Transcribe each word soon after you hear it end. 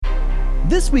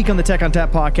This week on the Tech on Tap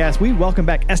podcast, we welcome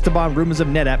back Esteban Rubens of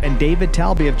NetApp and David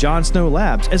Talby of John Snow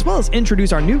Labs, as well as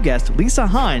introduce our new guest, Lisa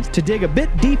Hines, to dig a bit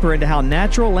deeper into how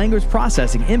natural language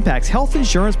processing impacts health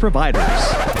insurance providers.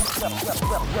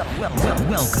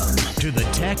 Welcome to the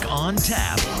Tech on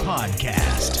Tap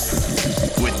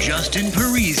podcast with Justin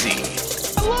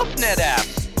Parisi. I love NetApp.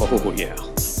 Oh, yeah.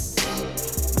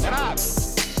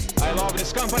 NetApp. I love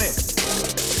this company.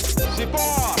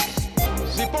 Support.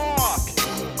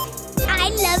 I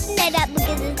love NetApp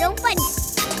because it's so funny.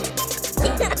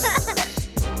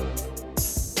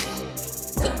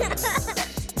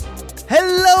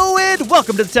 Hello and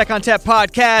welcome to the Tech on Tap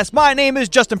podcast. My name is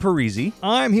Justin Parisi.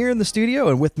 I'm here in the studio,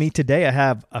 and with me today I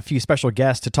have a few special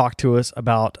guests to talk to us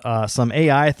about some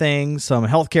AI things, some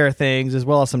healthcare things, as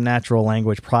well as some natural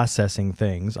language processing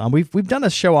things. We've done a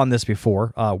show on this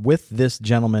before with this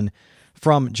gentleman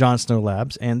from John Snow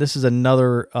Labs, and this is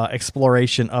another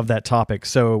exploration of that topic.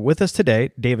 So with us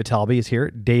today, David Talby is here.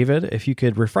 David, if you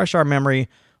could refresh our memory,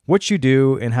 what you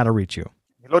do and how to reach you.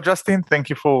 Hello, Justin.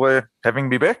 Thank you for having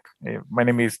me back. My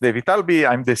name is David Talby.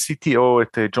 I'm the CTO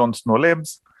at John Snow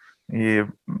Labs.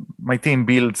 My team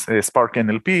builds Spark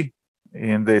NLP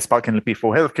and the Spark NLP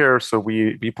for healthcare. So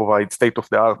we provide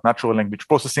state-of-the-art natural language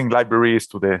processing libraries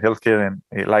to the healthcare and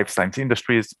life science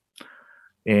industries.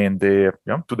 And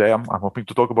today I'm hoping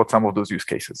to talk about some of those use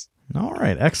cases. All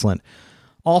right, excellent.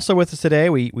 Also with us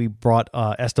today, we brought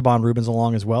Esteban Rubens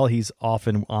along as well. He's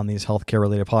often on these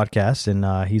healthcare-related podcasts,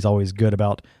 and he's always good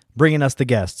about bringing us the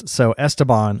guests. So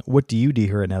Esteban, what do you do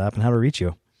here at NetApp, and how to reach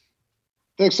you?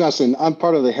 Thanks, Justin. I'm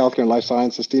part of the healthcare and life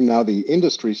sciences team, now the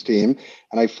industries team,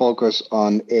 and I focus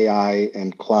on AI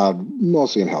and cloud,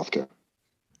 mostly in healthcare.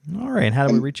 All right, and how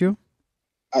do we reach you?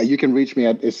 You can reach me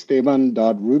at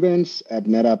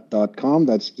esteban.rubens@netapp.com.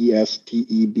 That's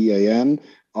ESTEBANRUBENS,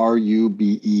 or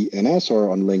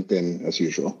on LinkedIn as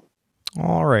usual.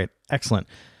 All right, excellent.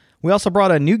 We also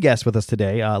brought a new guest with us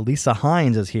today. Lisa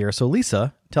Hines is here. So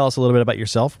Lisa, tell us a little bit about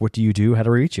yourself. What do you do? How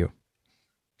to reach you?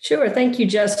 Sure. Thank you,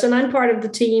 Justin. I'm part of the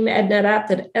team at NetApp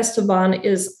that Esteban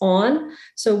is on.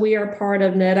 So we are part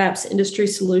of NetApp's industry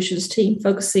solutions team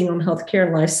focusing on healthcare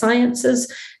and life sciences.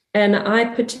 And I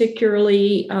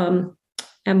particularly am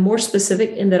more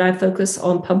specific in that I focus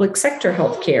on public sector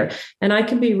healthcare. And I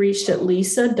can be reached at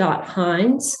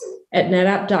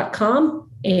lisa.hines@netapp.com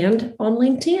and on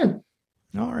LinkedIn.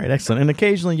 All right, excellent. And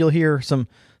occasionally you'll hear some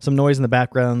noise in the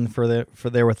background for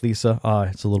there with Lisa.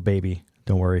 It's a little baby.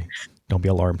 Don't worry. Don't be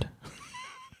alarmed.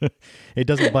 It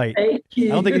doesn't bite. Thank you.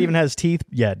 I don't think it even has teeth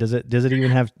yet. Did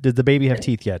the baby have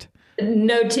teeth yet?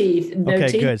 No teeth.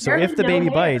 Okay, good. So if the baby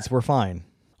bites, we're fine.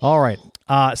 All right.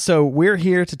 So we're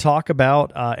here to talk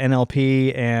about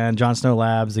NLP and John Snow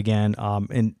Labs again.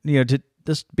 And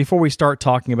before we start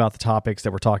talking about the topics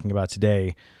that we're talking about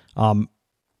today,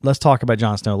 let's talk about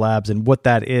John Snow Labs and what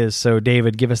that is. So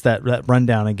David, give us that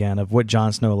rundown again of what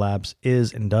John Snow Labs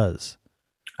is and does.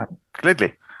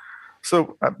 Gladly.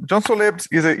 So John Snow Labs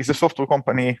is a software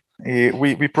company.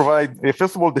 We provide,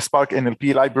 first of all, the Spark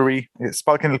NLP library.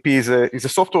 Spark NLP is a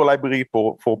software library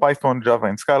for Python, Java,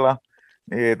 and Scala.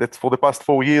 That for the past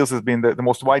 4 years has been the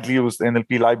most widely used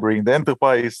NLP library in the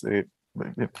enterprise,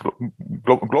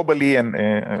 globally and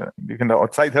even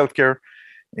outside healthcare.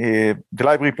 The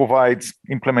library provides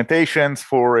implementations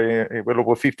for well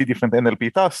over 50 different NLP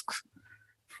tasks,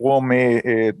 from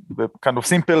the kind of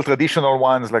simple traditional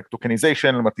ones like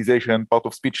tokenization, lemmatization,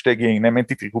 part-of-speech tagging, name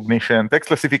entity recognition, text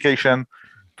classification,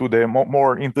 to the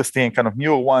more interesting kind of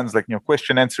newer ones like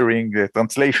question answering,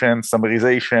 translation,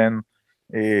 summarization,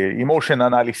 emotion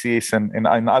analysis, and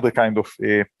other kind of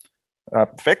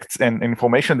facts and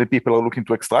information that people are looking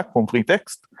to extract from free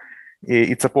text.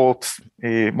 It supports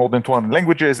more than 200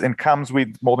 languages and comes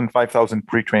with more than 5,000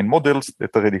 pre-trained models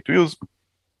that are ready to use.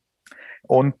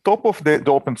 On top of the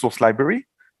open source library,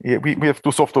 we have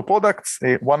two software products.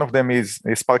 One of them is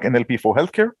Spark NLP for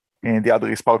healthcare, and the other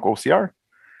is Spark OCR.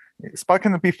 Spark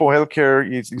NLP for healthcare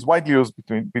is widely used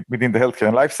within the healthcare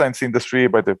and life science industry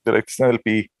by the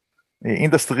NLP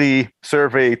industry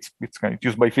survey. It's kind of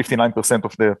used by 59%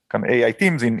 of the kind of AI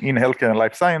teams in healthcare and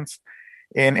life science.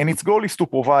 And its goal is to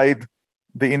provide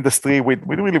the industry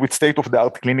with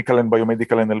state-of-the-art clinical and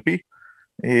biomedical NLP.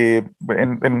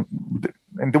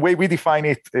 And the way we define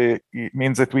it, it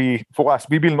means that we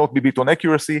will not be beat on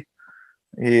accuracy.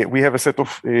 We have a set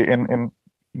of, and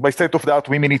by state-of-the-art,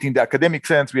 we mean it in the academic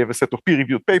sense. We have a set of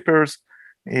peer-reviewed papers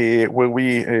where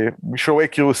we show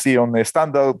accuracy on a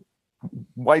standard,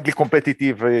 widely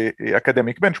competitive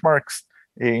academic benchmarks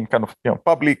in kind of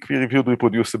public, peer-reviewed,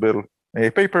 reproducible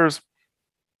papers.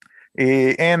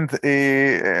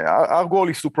 Our goal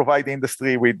is to provide the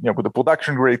industry with, with the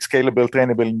production-grade, scalable,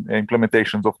 trainable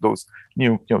implementations of those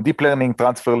new, deep learning,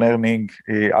 transfer learning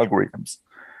algorithms.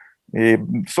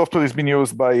 Software has been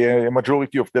used by a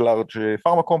majority of the large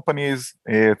pharma companies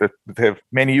that have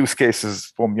many use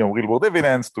cases, from real-world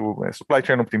evidence to supply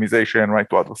chain optimization, right,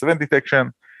 to adverse event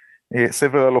detection.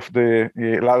 Several of the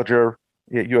larger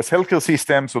U.S. healthcare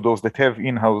systems, so those that have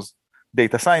in-house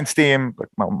data science team, like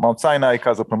Mount Sinai,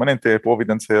 Kaiser Permanente,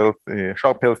 Providence Health,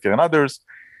 Sharp Healthcare, and others,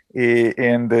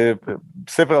 and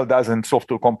several dozen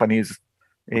software companies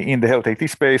in the health IT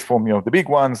space, from the big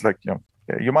ones like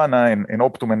Humana and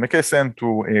Optum and McKesson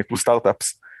to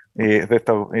startups that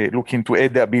are looking to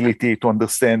add the ability to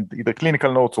understand either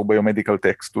clinical notes or biomedical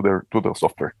text to their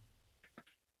software.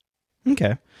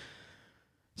 Okay.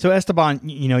 So Esteban,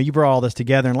 you brought all this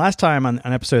together, and last time on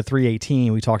episode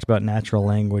 318, we talked about natural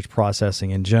language processing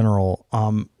in general.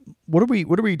 What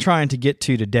are we trying to get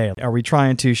to today? Are we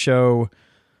trying to show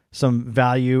some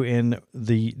value in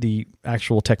the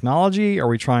actual technology? Are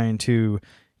we trying to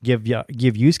give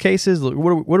use cases?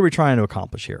 What are we trying to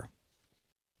accomplish here?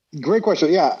 Great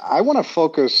question. Yeah, I want to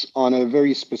focus on a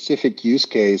very specific use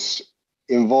case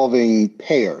involving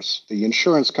payers, the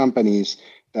insurance companies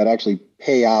that actually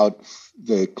pay out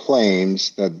the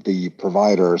claims that the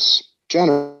providers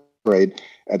generate.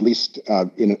 At least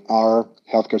in our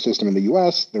healthcare system in the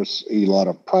U.S., there's a lot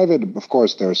of private. Of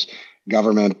course, there's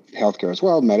government healthcare as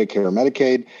well, Medicare,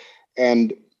 Medicaid,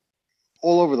 and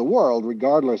all over the world,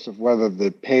 regardless of whether the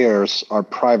payers are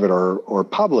private or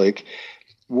public,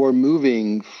 we're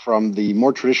moving from the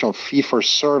more traditional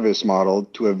fee-for-service model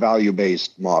to a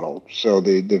value-based model. So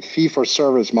the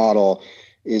fee-for-service model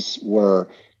is where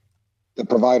the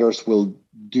providers will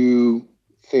do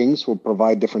things, will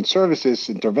provide different services,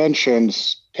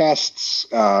 interventions, tests,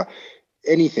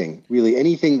 anything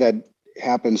that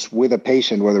happens with a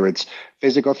patient, whether it's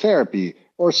physical therapy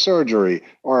or surgery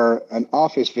or an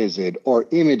office visit or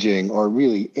imaging or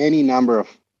really any number of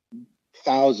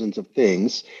thousands of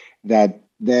things that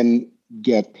then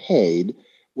get paid.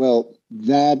 Well,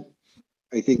 that,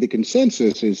 I think the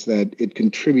consensus is that it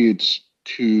contributes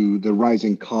to the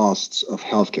rising costs of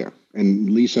healthcare.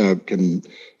 And Lisa can,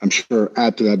 I'm sure,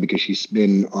 add to that because she's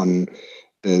been on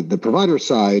the provider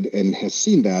side and has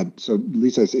seen that. So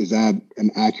Lisa, is that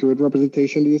an accurate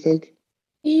representation, do you think?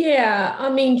 Yeah, I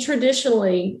mean,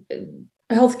 traditionally,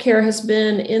 healthcare has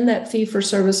been in that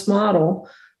fee-for-service model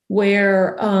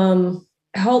where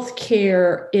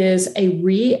healthcare is a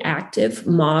reactive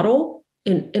model,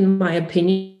 in my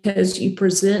opinion, because you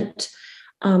present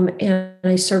and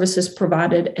a service is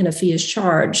provided and a fee is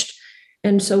charged.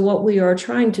 And so what we are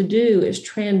trying to do is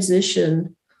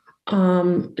transition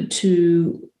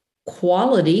to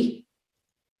quality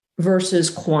versus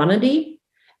quantity,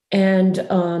 and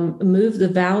move the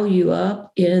value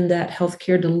up in that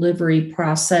healthcare delivery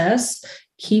process,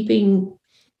 keeping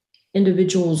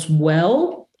individuals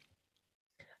well,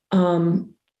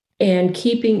 and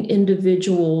keeping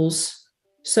individuals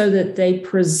so that they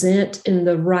present in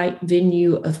the right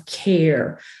venue of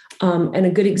care. And a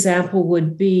good example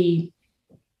would be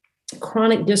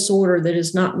chronic disorder that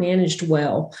is not managed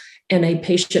well, and a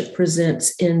patient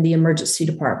presents in the emergency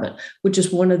department, which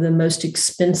is one of the most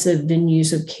expensive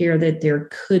venues of care that there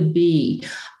could be.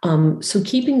 So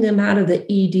keeping them out of the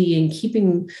ED and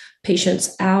keeping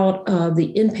patients out of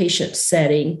the inpatient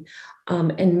setting,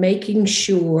 and making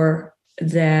sure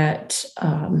that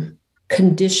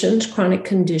chronic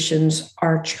conditions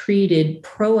are treated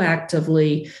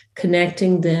proactively,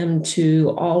 connecting them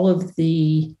to all of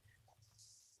the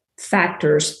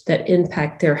factors that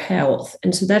impact their health.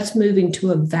 And so that's moving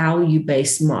to a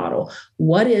value-based model.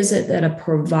 What is it that a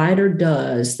provider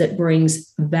does that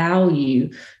brings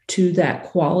value to that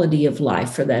quality of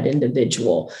life for that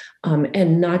individual,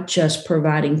 and not just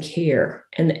providing care?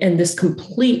 And this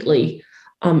completely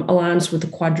aligns with the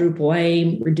quadruple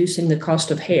aim, reducing the cost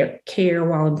of care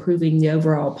while improving the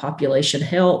overall population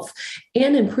health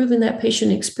and improving that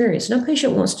patient experience. No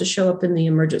patient wants to show up in the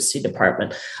emergency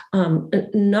department.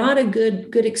 Not a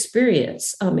good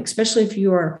experience, especially if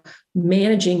you are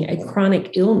managing a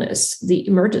chronic illness. The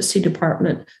emergency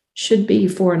department should be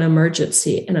for an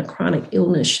emergency, and a chronic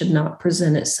illness should not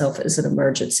present itself as an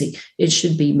emergency. It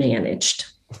should be managed.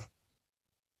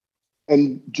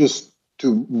 And just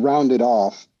to round it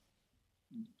off,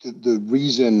 the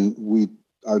reason we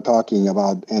are talking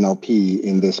about NLP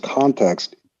in this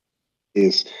context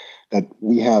is that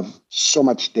we have so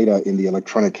much data in the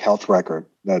electronic health record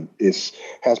that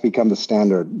has become the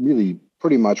standard really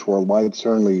pretty much worldwide,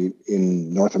 certainly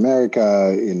in North America,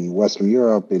 in Western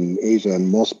Europe, in Asia, and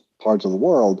most parts of the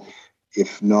world,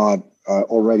 if not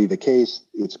already the case.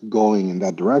 It's going in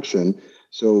that direction.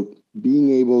 So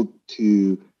being able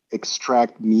to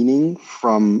extract meaning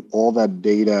from all that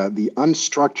data, the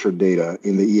unstructured data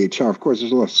in the EHR. Of course,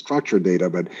 there's a lot of structured data,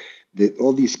 but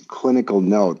all these clinical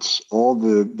notes, all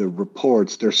the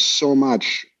reports, there's so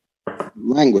much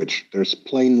language. There's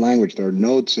plain language. There are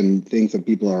notes and things that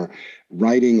people are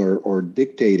writing or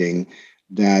dictating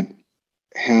that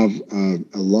have a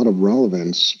lot of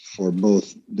relevance for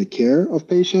both the care of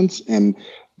patients and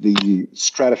the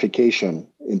stratification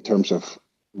in terms of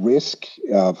risk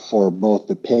for both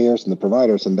the payers and the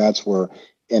providers. And that's where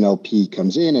NLP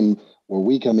comes in. And where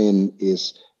we come in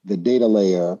is the data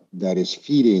layer that is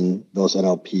feeding those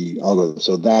NLP algorithms.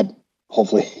 So that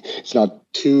hopefully it's not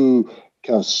too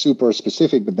kind of super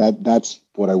specific, but that's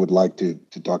what I would like to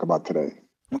talk about today.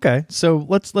 Okay. So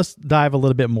let's dive a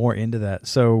little bit more into that.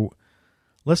 So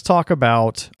let's talk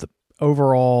about the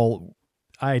overall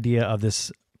idea of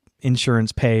this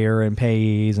insurance payer and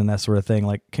payees and that sort of thing.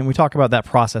 Like, can we talk about that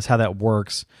process, how that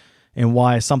works, and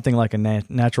why something like a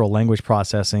natural language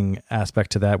processing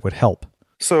aspect to that would help?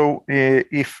 So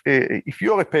if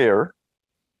you're a payer,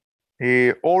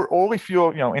 or if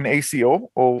you're an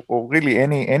ACO, or really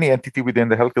any entity within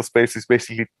the healthcare space is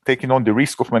basically taking on the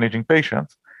risk of managing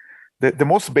patients, the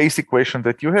most basic question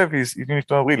that you have is you need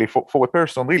to know really for a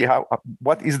person really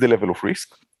what is the level of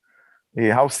risk,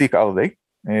 how sick are they,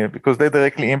 because that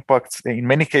directly impacts in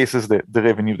many cases the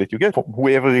revenue that you get from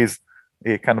whoever is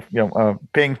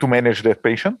paying to manage that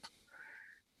patient.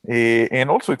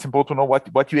 And also it's important to know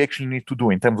what you actually need to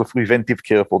do in terms of preventive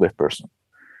care for that person.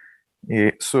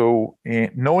 So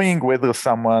knowing whether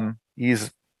someone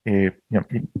is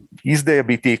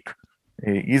diabetic,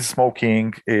 is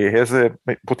smoking, has a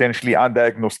potentially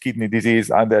undiagnosed kidney disease,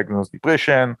 undiagnosed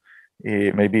depression,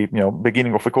 maybe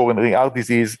beginning of a coronary heart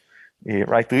disease,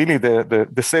 right? Really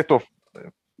the set of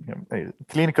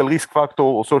clinical risk factor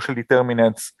or social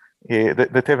determinants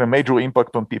that have a major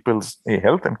impact on people's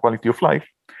health and quality of life.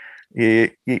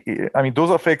 Those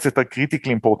are facts that are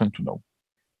critically important to know.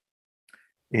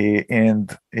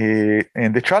 And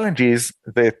the challenge is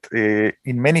that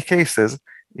in many cases,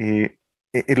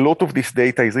 a lot of this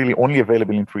data is really only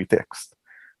available in free text.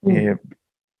 Lisa,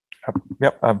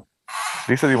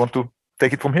 do you want to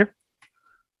take it from here?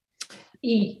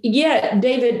 Yeah,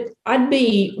 David, I'd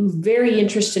be very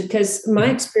interested because my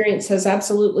experience has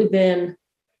absolutely been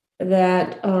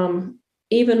that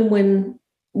even when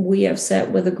we have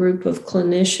sat with a group of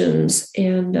clinicians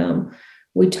and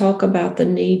we talk about the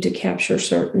need to capture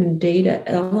certain data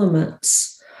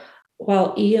elements,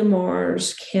 while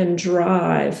EMRs can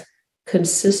drive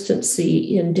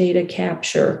consistency in data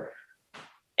capture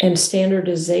and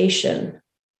standardization,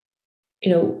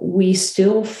 we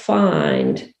still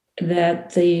find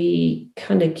that the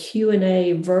kind of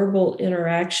Q&A verbal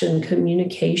interaction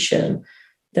communication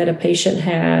that a patient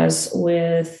has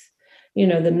with,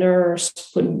 the nurse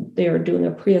when they're doing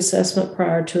a pre-assessment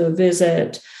prior to a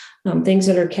visit, things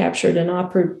that are captured in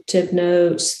operative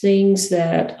notes, things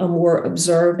that were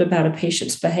observed about a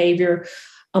patient's behavior,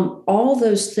 all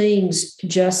those things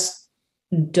just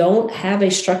don't have a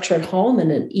structured home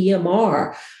in an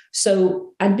EMR.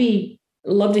 So I'd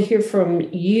love to hear from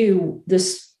you,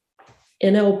 this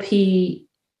NLP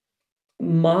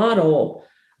model,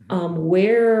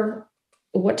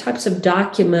 what types of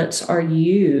documents are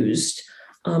used,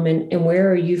 and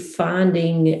where are you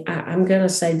finding, I'm going to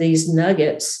say, these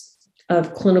nuggets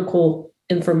of clinical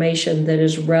information that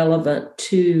is relevant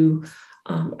to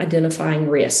identifying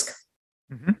risk?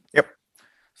 Mm-hmm. Yep.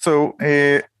 So,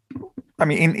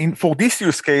 for this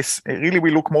use case, really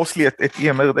we look mostly at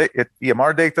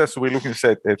EMR data. So we're looking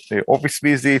at the office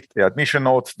visit, the admission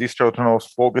notes, discharge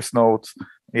notes, progress notes,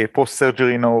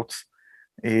 post-surgery notes,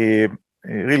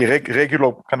 really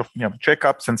regular kind of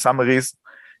checkups and summaries.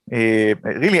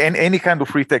 Really any kind of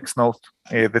free text note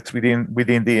that's within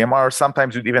the EMR.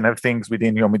 Sometimes you'd even have things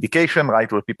within your medication,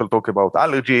 right, where people talk about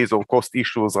allergies or cost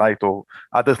issues, right, or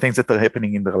other things that are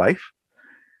happening in their life.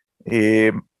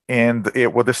 And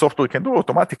what the software can do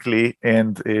automatically,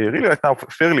 and really right now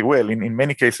fairly well in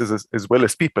many cases as well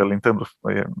as people in terms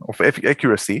of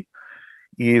accuracy,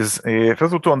 is first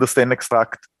of all to understand,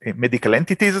 extract medical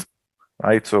entities,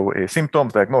 right? So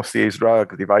symptoms, diagnoses,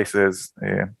 drugs, devices,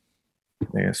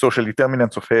 social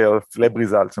determinants of health, lab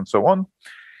results, and so on.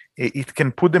 It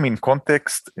can put them in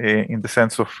context in the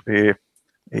sense of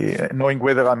knowing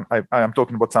whether I'm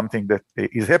talking about something that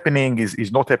is happening,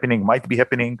 is not happening, might be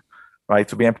happening, right?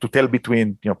 To be able to tell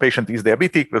between, patient is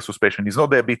diabetic versus patient is not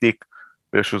diabetic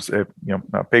versus,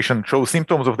 patient shows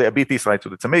symptoms of diabetes, right? So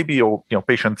that's a maybe, or,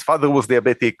 patient's father was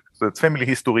diabetic, so it's family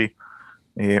history.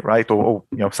 right? Or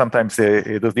sometimes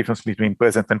there's difference between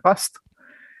present and past.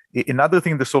 Another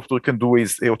thing the software can do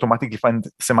is automatically find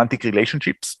semantic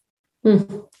relationships.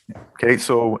 Okay,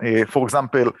 so for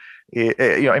example,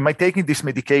 am I taking this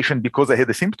medication because I had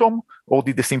a symptom, or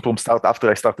did the symptom start after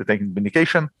I started taking the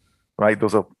medication? Right,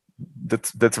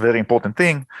 that's a very important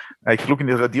thing. If you look in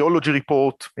the radiology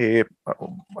report,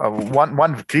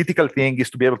 one critical thing is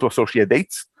to be able to associate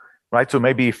dates. Right, so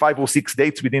maybe 5 or 6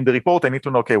 dates within the report. I need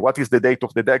to know, okay, what is the date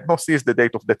of the diagnosis, the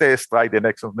date of the test, right, the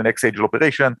next surgical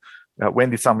operation, when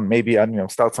did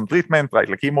start some treatment, right,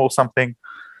 like chemo or something.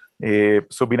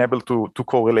 So being able to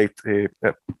correlate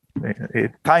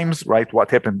times, right, what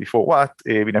happened before what,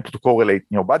 being able to correlate,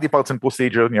 body parts and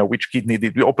procedure, which kidney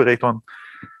did we operate on.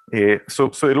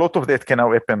 So a lot of that can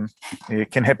now happen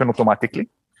automatically.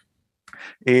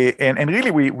 And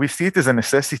really, we see it as a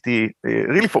necessity,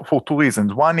 really for 2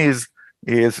 reasons. One is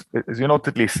as you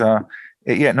noted, Lisa,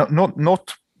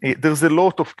 there's a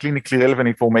lot of clinically relevant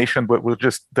information, but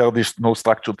there's no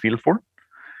structured field for.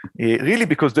 Really,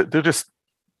 because there's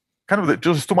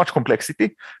just too much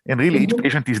complexity, and really each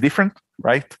patient is different,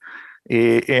 right?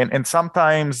 And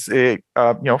sometimes, for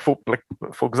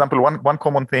example, one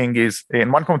common thing is,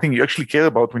 and one common thing you actually care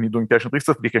about when you're doing patient risk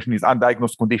stratification is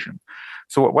undiagnosed condition.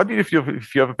 So what if you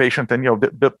have a patient and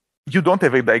you don't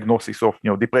have a diagnosis of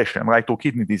depression, right, or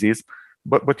kidney disease,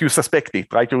 but you suspect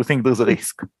it, right? You think there's a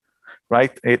risk,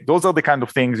 right? Those are the kind of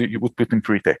things you would put in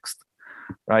free text,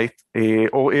 right?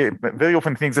 Or very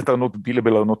often things that are not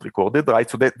billable are not recorded, right?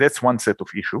 So that's one set of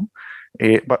issue.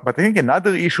 But I think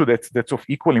another issue that's of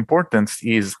equal importance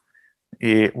is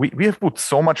we have put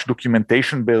so much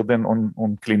documentation burden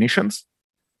on clinicians,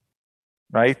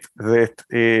 right? That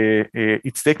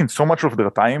it's taken so much of their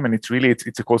time, and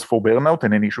it's a cause for burnout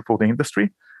and an issue for the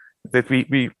industry, that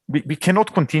we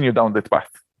cannot continue down that path,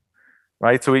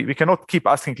 right? So we cannot keep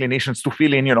asking clinicians to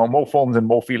fill in, more forms and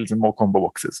more fields and more combo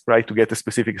boxes, right, to get as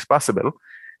specific as possible.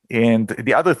 And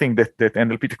the other thing that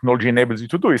NLP technology enables you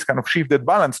to do is kind of shift that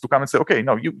balance to come and say, okay,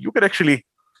 no, you could actually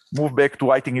move back to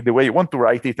writing it the way you want to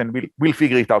write it, and we'll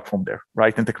figure it out from there,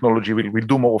 right? And technology will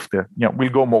do more of will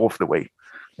go more of the way.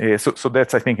 So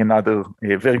that's, I think, another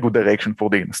very good direction for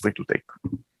the industry to take.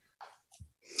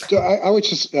 So I was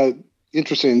just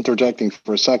interested in interjecting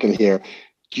for a second here.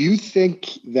 Do you think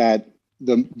that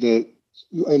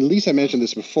and Lisa mentioned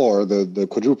this before, the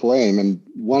quadruple aim, and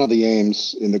one of the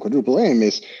aims in the quadruple aim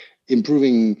is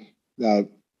improving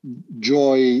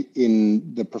joy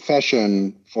in the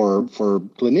profession for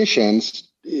clinicians,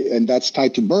 and that's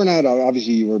tied to burnout.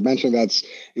 Obviously, you were mentioning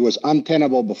it was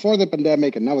untenable before the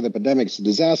pandemic, and now with the pandemic, it's a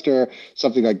disaster.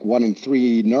 Something like 1 in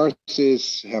 3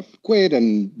 nurses have quit,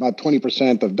 and about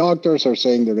 20% of doctors are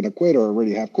saying they're going to quit or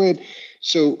already have quit.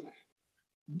 So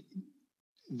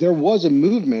there was a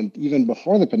movement even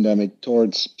before the pandemic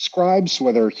towards scribes,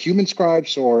 whether human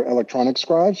scribes or electronic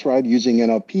scribes, right, using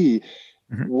NLP.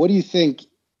 Mm-hmm. What do you think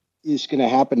is going to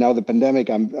happen now? The pandemic,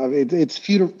 it's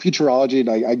futurology.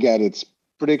 I get it's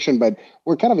prediction, but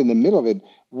we're kind of in the middle of it.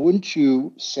 Wouldn't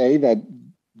you say that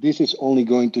this is only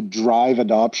going to drive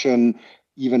adoption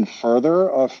even further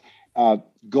of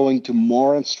going to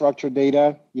more unstructured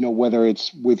data, whether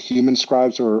it's with human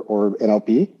scribes or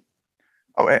NLP?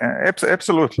 Oh,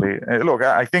 absolutely. Look,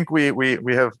 I think we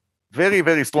have very,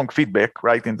 very strong feedback,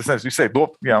 right? In the sense you said,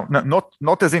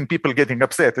 not as in people getting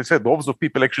upset. I said droves of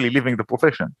people actually leaving the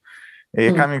profession.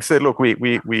 Coming and say, look,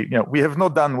 we have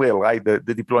not done well, right?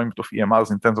 The deployment of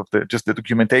EMRs in terms of just the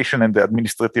documentation and the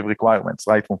administrative requirements,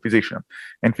 right, from physician.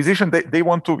 And physician, they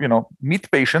want to, meet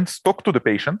patients, talk to the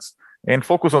patients, and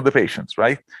focus on the patients,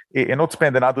 right? And not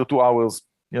spend another 2 hours,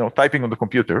 typing on the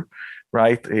computer,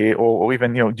 right? Or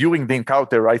even, during the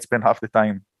encounter, right, spend half the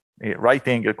time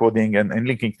writing, recording, and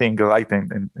linking things, right,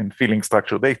 and filling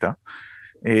structured data.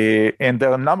 And there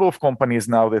are a number of companies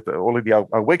now that already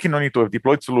are working on it, to have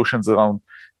deployed solutions around,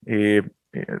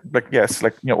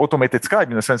 automated scribe,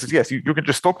 in the sense that, yes, you can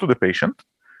just talk to the patient,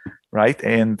 right?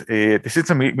 And the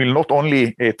system will not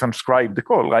only transcribe the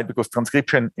call, right? Because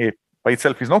transcription by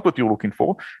itself is not what you're looking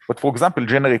for, but, for example,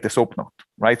 generate a SOAP note,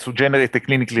 right? So generate a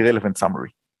clinically relevant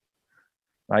summary,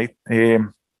 right?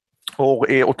 Or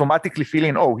automatically fill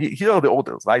in, here are the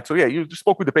orders, right? So you just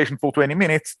spoke with the patient for 20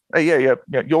 minutes. You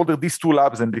ordered these 2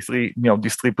 labs and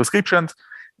these 3 prescriptions.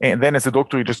 And then as a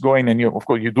doctor, you just go in and of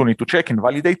course, you do need to check and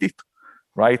validate it,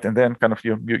 right? And then kind of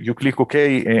you click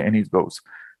OK and it goes.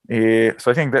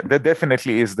 So I think that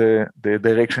definitely is the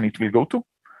direction it will go to.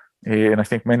 And I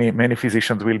think many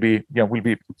physicians will be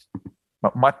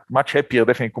much happier,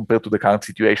 definitely, compared to the current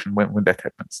situation when that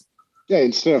happens. Yeah,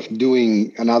 instead of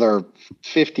doing another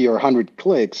 50 or 100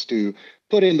 clicks to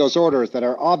put in those orders that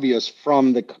are obvious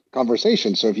from the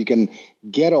conversation. So if you can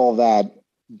get all that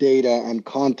data and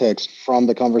context from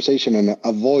the conversation and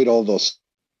avoid all those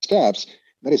steps,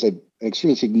 that is an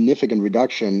extremely significant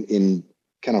reduction in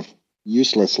kind of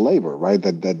useless labor, right?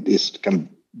 That is kind of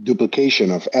duplication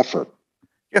of effort.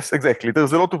 Yes, exactly.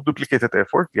 There's a lot of duplicated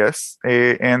effort, yes.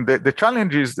 And the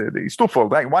challenge is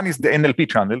twofold, right? One is the NLP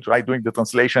challenge, right? Doing the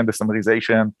translation, the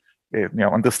summarization,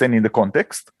 understanding the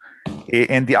context.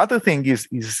 And the other thing is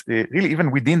really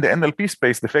even within the NLP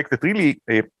space, the fact that really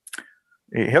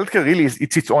healthcare really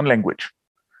it's its own language,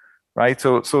 right?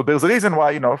 So there's a reason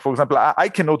why, for example, I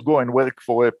cannot go and work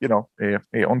for a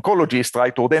oncologist,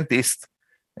 right, or dentist,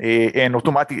 and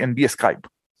automatically and be a scribe,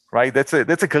 right?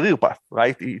 That's a career path,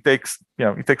 right? It takes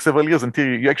several years until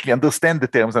you actually understand the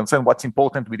terms, understand what's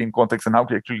important within context, and how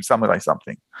to actually summarize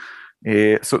something.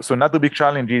 So another big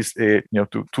challenge is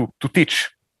to teach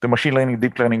the machine learning,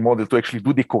 deep learning model to actually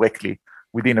do it correctly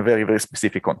within a very, very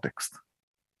specific context.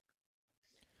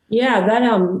 Yeah, that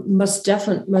most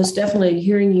definitely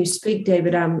hearing you speak,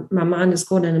 David, my mind is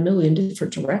going in a million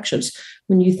different directions.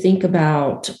 When you think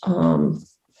about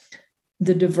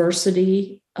the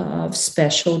diversity of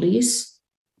specialties,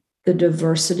 the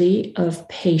diversity of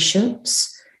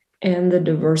patients, and the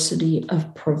diversity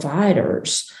of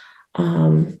providers.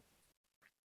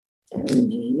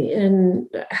 And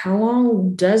how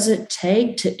long does it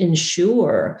take to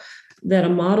ensure that a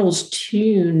model's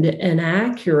tuned and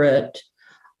accurate?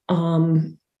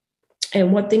 And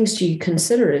what things do you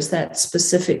consider? Is that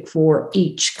specific for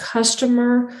each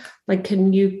customer? Like,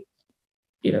 can you,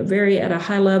 very at a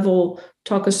high level,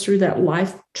 talk us through that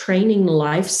training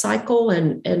life cycle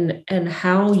and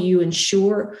how you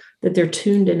ensure that they're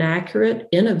tuned and accurate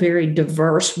in a very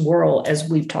diverse world, as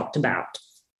we've talked about?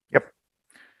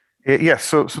 Yes,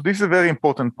 so this is a very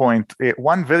important point.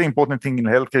 One very important thing in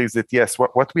healthcare is that, yes,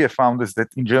 what we have found is that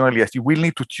in general, yes, you will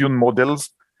need to tune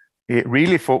models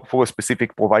really for a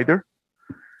specific provider.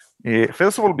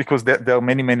 First of all, because there are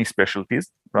many, many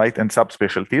specialties, right, and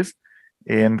subspecialties.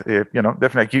 And,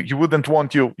 definitely you wouldn't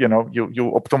want your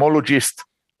ophthalmologist,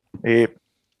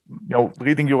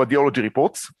 reading your radiology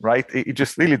reports, right? It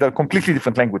just really, they're completely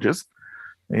different languages.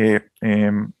 They're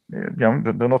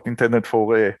not intended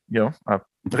for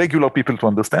regular people to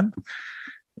understand.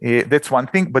 That's one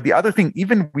thing. But the other thing,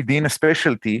 even within a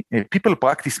specialty, people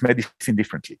practice medicine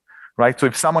differently, right? So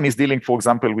if someone is dealing, for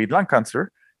example, with lung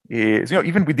cancer,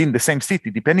 even within the same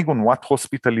city, depending on what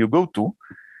hospital you go to,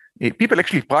 people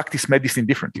actually practice medicine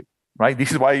differently, right?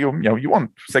 This is why you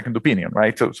want second opinion,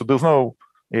 right? So there's no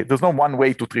one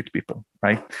way to treat people,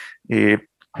 right?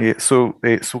 So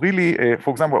really,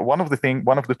 for example, one of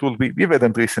the tools we've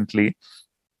added recently,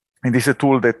 and this is a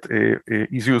tool that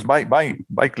is used by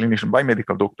clinicians, by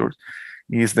medical doctors,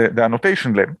 is the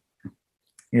annotation lab,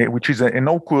 which is a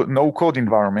no-code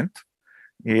environment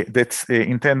that's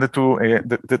intended to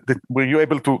where you're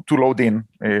able to load in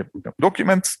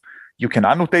documents. You can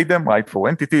annotate them, right, for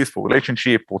entities, for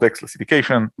relationship, for text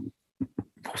classification,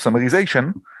 for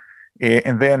summarization.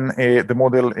 And then the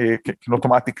model can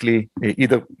automatically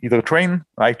either train,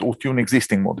 right, or tune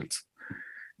existing models.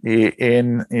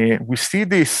 And we see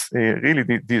this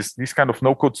these kind of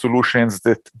no-code solutions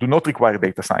that do not require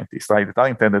data scientists, right, that are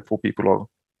intended for people or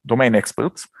domain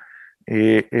experts,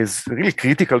 is really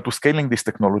critical to scaling this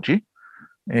technology,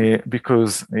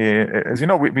 because as you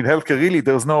know, with healthcare, really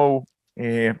there's no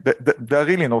there are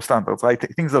really no standards, right?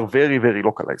 Things are very, very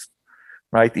localized.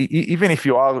 Right. Even if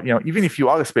you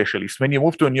are a specialist, when you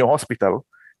move to a new hospital,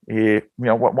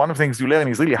 one of the things you learn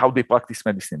is really how they practice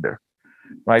medicine there.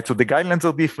 Right. So the guidelines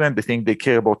are different. The thing they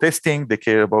care about testing, they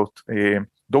care about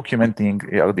documenting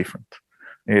are different.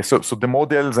 So the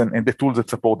models and the tools that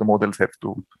support the models have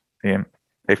to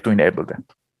enable that.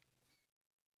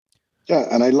 Yeah,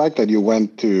 and I like that you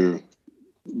went to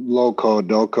low code,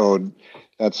 no code.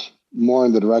 That's more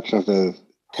in the direction of the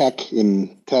tech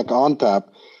ONTAP.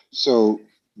 So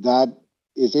that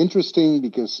is interesting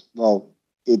because, well,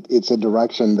 it's a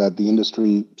direction that the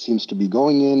industry seems to be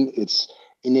going in. It's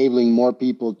enabling more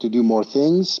people to do more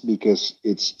things because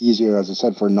it's easier, as I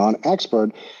said, for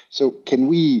non-expert. So can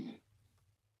we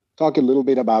talk a little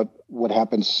bit about what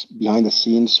happens behind the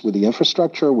scenes with the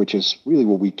infrastructure, which is really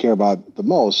what we care about the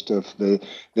most, of the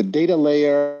data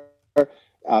layer?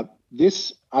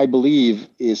 This, I believe,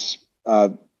 is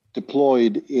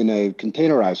deployed in a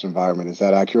containerized environment. Is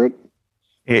that accurate?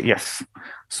 Yes.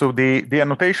 So the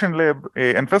annotation lab,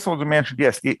 and first of all, you mentioned,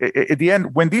 yes, at the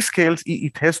end, when this scales,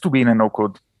 it has to be in a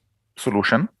no-code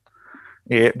solution.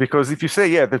 Because if you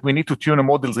say, that we need to tune the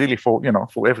models really for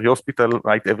every hospital,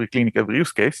 right, every clinic, every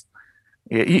use case,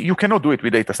 you cannot do it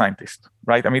with data scientists,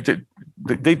 right? I mean,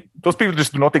 those people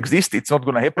just do not exist. It's not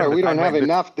going to happen. Right, we don't have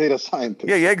enough data scientists.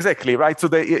 Yeah, exactly, right. So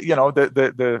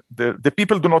the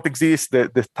people do not exist.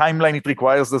 The timeline it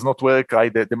requires does not work.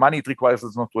 Right, the money it requires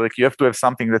does not work. You have to have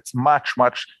something that's much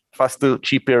faster,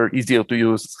 cheaper, easier to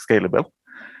use, scalable.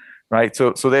 Right,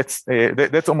 so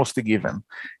that's almost a given.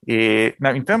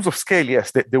 Now, in terms of scale,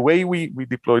 yes, the way we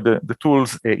deploy the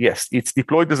tools, yes, it's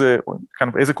deployed as a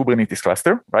Kubernetes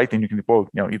cluster, right? And you can deploy,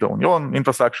 either on your own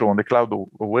infrastructure, on the cloud,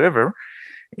 or wherever.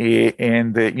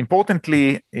 And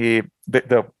importantly,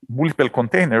 there are multiple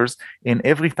containers, and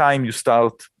every time you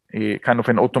start kind of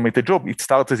an automated job, it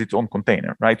starts as its own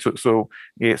container, right? So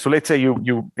let's say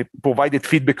you provided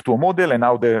feedback to a model, and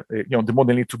now the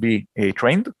model needs to be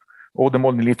trained, or the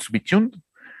model needs to be tuned,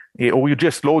 or you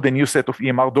just load a new set of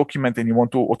EMR documents and you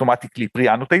want to automatically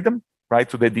pre-annotate them,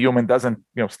 right? So that the human doesn't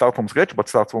start from scratch, but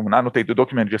starts from an annotated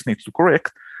document, just needs to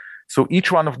correct. So each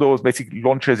one of those basically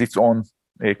launches its own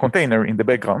container in the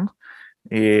background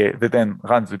that then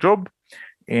runs the job.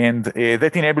 And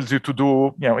that enables you to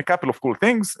do a couple of cool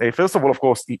things. First of all, of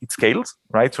course, it scales,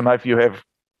 right? So now if you have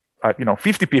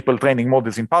 50 people training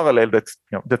models in parallel, that's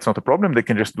not a problem. They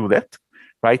can just do that.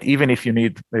 Right, even if you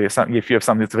need if you have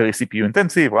something that's very CPU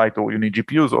intensive, right, or you need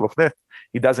GPUs, all of that,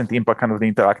 it doesn't impact kind of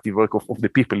the interactive work of the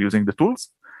people using the tools.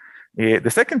 The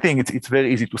second thing, it's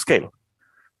very easy to scale,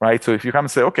 right? So if you come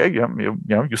and say, okay,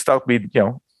 you start with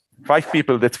 5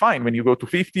 people, that's fine. When you go to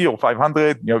 50 or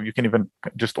 500, you can even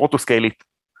just auto scale it,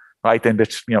 right? And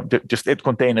that's just add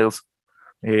containers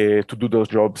to do those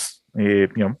jobs,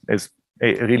 as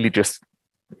really just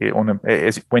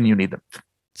as when you need them.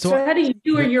 So how do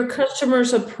you or your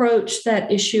customers approach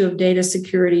that issue of data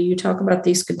security? You talk about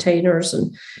these containers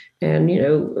and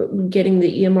getting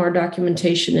the EMR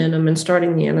documentation in them and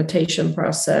starting the annotation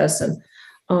process. And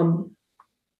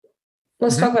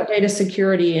let's talk about data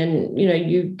security. And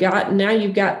you've got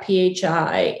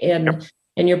PHI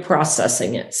and you're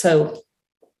processing it. So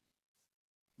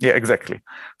yeah, exactly.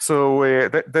 So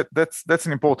that's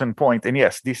an important point. And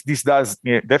yes, this does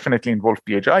definitely involve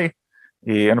PHI.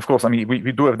 And of course,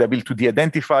 we do have the ability to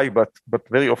de-identify, but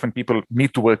very often people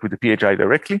need to work with the PHI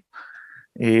directly.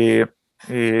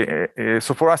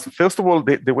 So for us, first of all,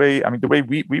 the way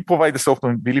we provide the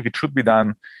software and believe it should be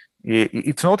done,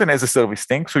 it's not an as-a-service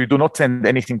thing, so you do not send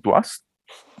anything to us.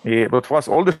 But for us,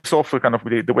 all the software, kind of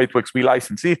the way it works, we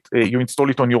license it. You install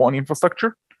it on your own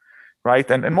infrastructure, right?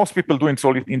 And most people do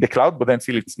install it in the cloud, but then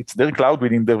still it's their cloud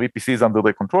within their VPCs under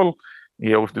their control.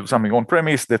 Or if they do something on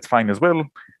premise, that's fine as well.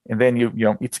 And then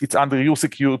it's under your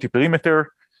security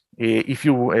perimeter. If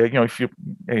you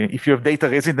have data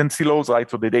residency laws, right?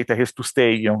 So the data has to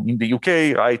stay in the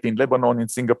UK, right? In Lebanon, in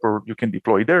Singapore, you can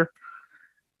deploy there.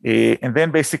 And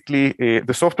then basically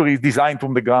the software is designed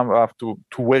from the ground up to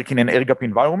work in an air-gap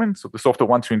environment. So the software,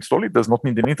 once you install it, does not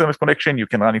need an internet connection. You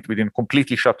can run it within a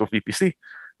completely shut-off VPC,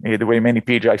 the way many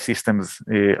PHI systems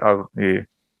are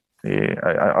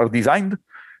designed.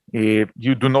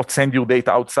 You do not send your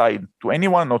data outside to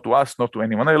anyone, not to us, not to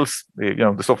anyone else.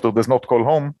 The software does not call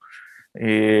home.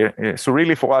 So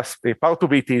really for us, part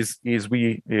of it is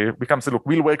we come say, look,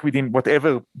 we'll work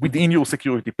within your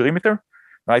security perimeter,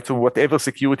 right? So whatever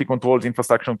security controls,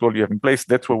 infrastructure control you have in place,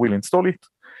 that's where we'll install it.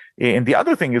 And the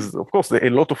other thing is, of course, a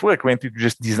lot of work went into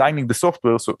just designing the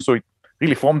software. So it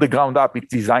really from the ground up, it's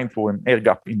designed for an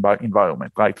air-gap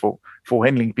environment, right? For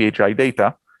handling PHI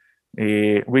data.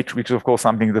 Which is of course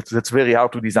something that's very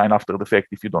hard to design after the fact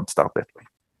if you don't start that way.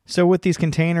 So with these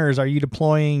containers, are you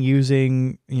deploying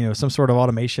using some sort of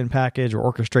automation package or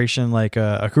orchestration like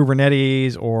a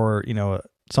Kubernetes or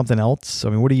something else?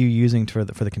 What are you using for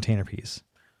the container piece?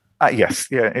 Yes,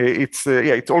 it's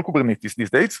all Kubernetes these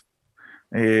days,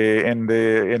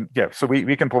 so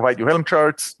we can provide you Helm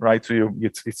charts, right? So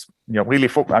it's really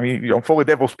for a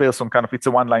DevOps person, kind of it's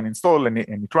a one-line install and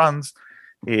it runs.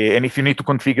 And if you need to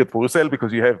configure it for yourself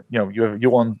because you have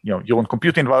your own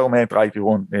compute environment, right?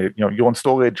 Your own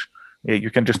storage, you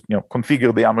can just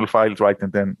configure the YAML files, right,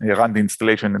 and then run the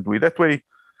installation and do it that way.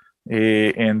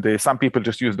 And some people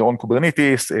just use their own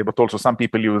Kubernetes, but also some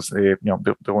people use their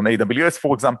own AWS,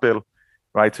 for example,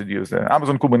 right? So they use the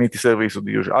Amazon Kubernetes service, or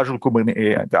they use the Azure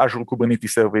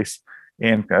Kubernetes service,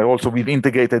 and also we've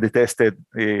integrated and tested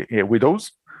with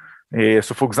those.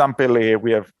 So, for example,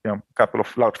 we have a couple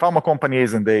of large pharma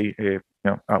companies, and they,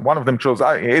 one of them chose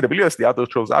AWS, the other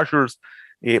chose Azure's.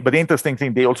 But the interesting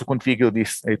thing, they also configure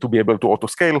this to be able to auto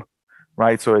scale,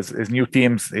 right? So, as new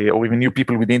teams or even new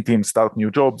people within teams start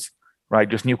new jobs, right?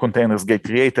 Just new containers get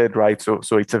created, right? So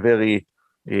it's a very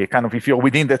kind of, if you're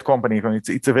within that company,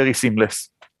 it's a very seamless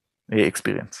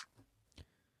experience.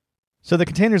 So the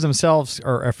containers themselves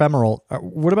are ephemeral.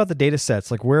 What about the data sets?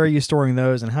 Like, where are you storing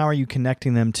those, and how are you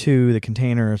connecting them to the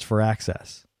containers for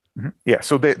access? Mm-hmm. Yeah,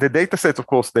 so the data sets, of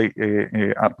course, they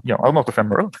are not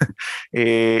ephemeral,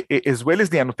 as well as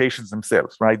the annotations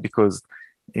themselves, right? Because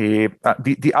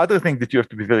the other thing that you have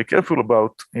to be very careful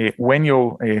about when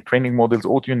you're training models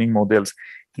or tuning models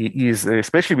is,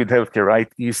 especially with healthcare,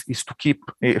 right, is to keep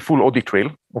a full audit trail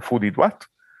of who did what.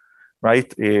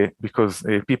 Right, because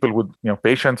people would,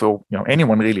 patients or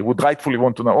anyone really would rightfully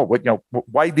want to know,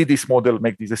 why did this model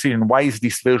make this decision? Why is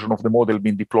this version of the model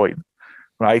being deployed,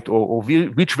 right? Or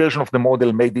which version of the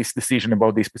model made this decision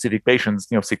about these specific patients,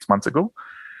 6 months ago?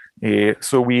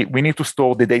 So we need to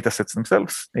store the data sets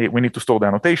themselves. We need to store the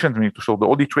annotations. We need to store the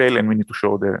audit trail, and we need to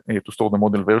store the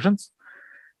model versions.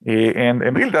 And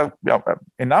really, there are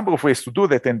a number of ways to do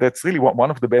that, and that's really one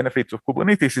of the benefits of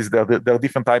Kubernetes is that there are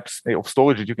different types of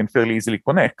storage that you can fairly easily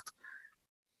connect.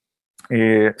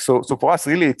 So for us,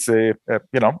 really, it's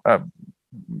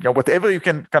whatever you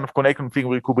can kind of connect and configure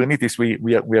with Kubernetes,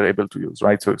 we are able to use,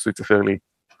 right? So it's a fairly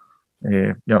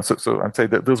so I'd say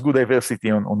that there's good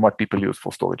diversity on what people use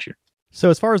for storage here.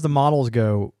 So as far as the models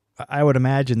go, I would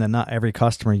imagine that not every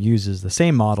customer uses the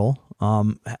same model.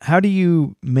 How do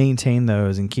you maintain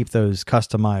those and keep those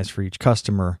customized for each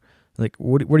customer? Like,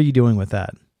 what are you doing with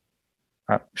that?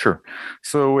 Sure.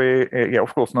 So,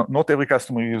 of course, not every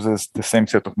customer uses the same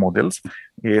set of models.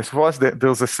 So for us,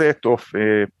 there's a set of,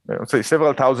 say,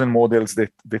 several thousand models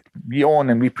that we own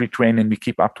and we pre-train and we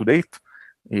keep up to date.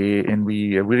 And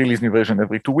we release new version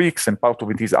every 2 weeks, and part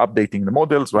of it is updating the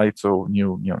models, right? So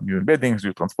new embeddings,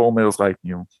 new transformers, right?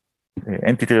 New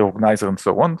entity organizer, and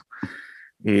so on.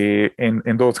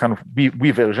 And those kind of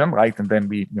we version, right? And then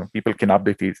people can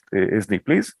update it as they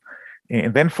please.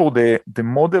 And then for the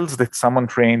models that someone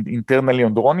trained internally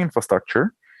on their own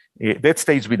infrastructure, that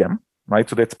stays with them, right?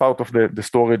 So that's part of the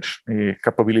storage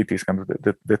capabilities kind of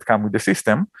that come with the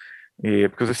system.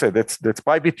 Because I said that's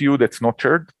private to you, that's not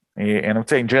shared. And I would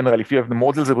say in general, if you have the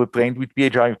models that were trained with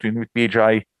PHI or trained with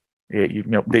PHI,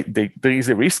 there is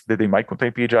a risk that they might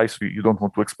contain PHI, so you don't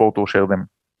want to export or share them,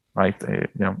 right?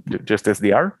 Just as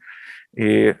they are.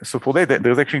 So for that,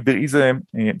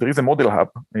 there is a model hub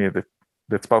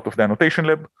that's part of the annotation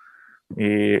lab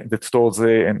that stores,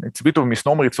 and it's a bit of a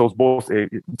misnomer. It stores both.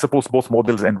 It supports both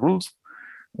models and rules,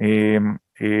 and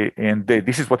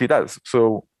this is what it does.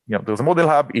 So there's a model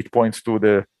hub. It points to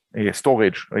the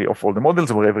storage of all the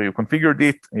models wherever you configured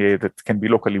it that can be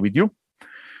locally with you.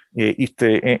 It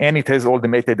has all the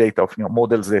metadata of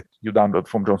models that you download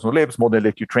from Johnson Labs, model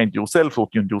that you trained yourself or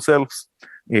tuned yourselves,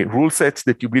 rule sets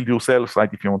that you build yourself,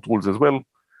 like if you want rules as well.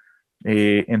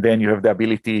 And then you have the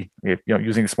ability,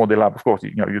 using this model hub, of course,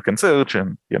 you can search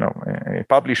and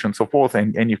publish and so forth,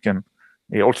 and you can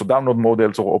also download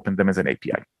models or open them as an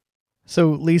API.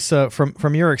 So, Lisa,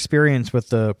 from your experience with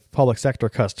the public sector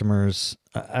customers,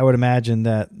 I would imagine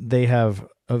that they have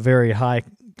a very high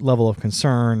level of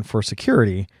concern for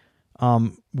security.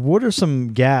 What are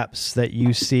some gaps that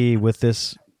you see with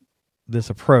this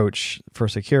approach for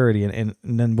security? And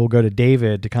then we'll go to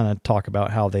David to kind of talk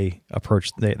about how they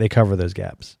cover those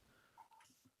gaps.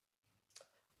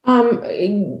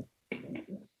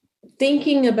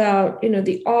 Thinking about,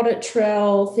 the audit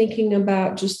trail, thinking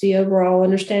about just the overall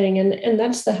understanding, and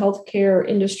that's the healthcare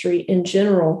industry in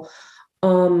general,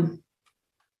 from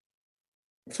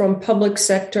public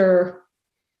sector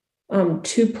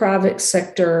to private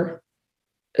sector,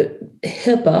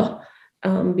 HIPAA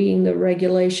being the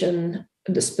regulation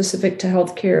specific to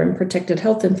healthcare and protected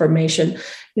health information,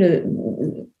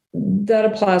 that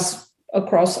applies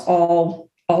across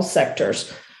all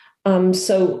sectors.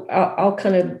 So I'll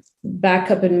kind of back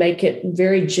up and make it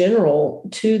very general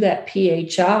to that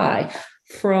PHI,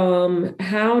 from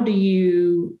how do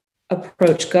you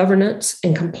approach governance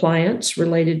and compliance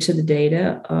related to the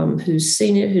data, who's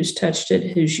seen it, who's touched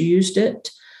it, who's used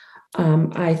it.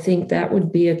 I think that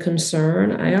would be a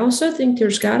concern. I also think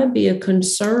there's got to be a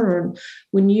concern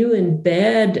when you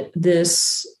embed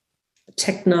this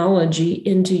technology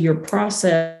into your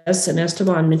process, and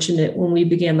Esteban mentioned it when we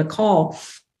began the call.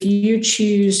 If you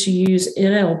choose to use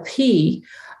NLP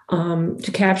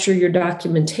to capture your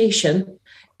documentation,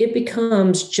 it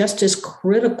becomes just as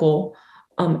critical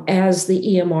as the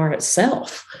EMR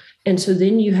itself. And so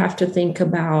then you have to think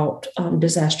about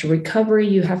disaster recovery.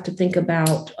 You have to think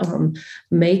about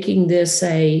making this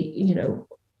a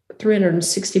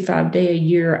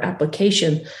 365-day-a-year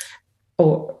application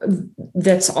or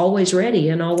that's always ready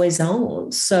and always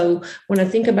on. So when I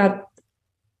think about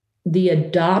the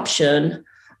adoption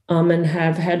and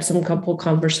have had some couple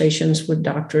conversations with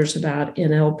doctors about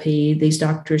NLP. These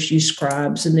doctors use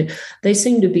scribes, and they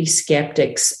seem to be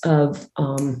skeptics of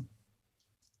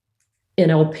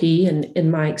NLP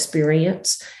in my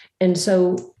experience. And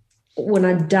so when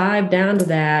I dive down to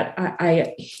that,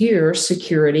 I hear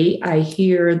security. I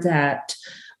hear that,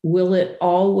 will it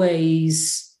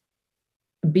always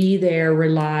be there,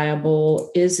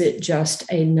 reliable? Is it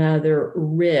just another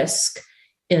risk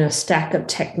in a stack of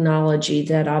technology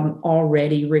that I'm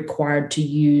already required to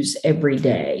use every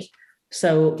day?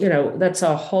 So, that's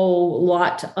a whole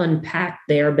lot to unpack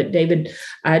there. But David,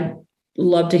 I'd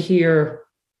love to hear,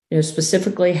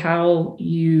 specifically how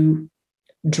you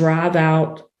drive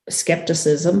out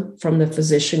skepticism from the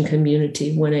physician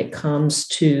community when it comes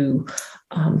to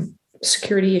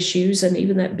security issues and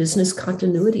even that business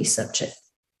continuity subject.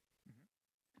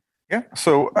 Yeah,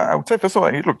 so I would say, first of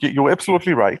all, look, you're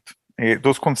absolutely right.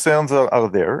 Those concerns are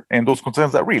there, and those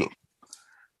concerns are real,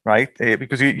 right?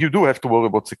 Because you do have to worry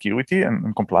about security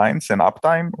and compliance and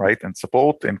uptime, right, and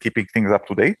support and keeping things up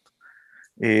to date.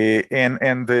 And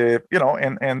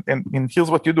here's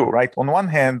what you do, right? On one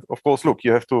hand, of course, look,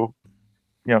 you have to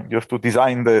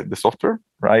design the software,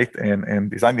 right, and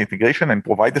design the integration and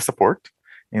provide the support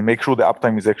and make sure the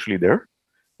uptime is actually there,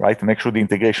 right, and make sure the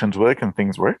integrations work and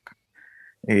things work.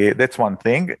 That's one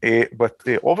thing. But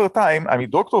over time, I mean,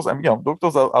 doctors are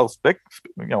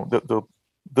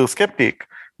they're skeptic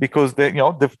because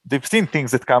they've seen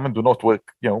things that come and do not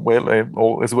work, well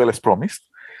or as well as promised.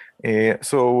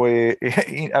 So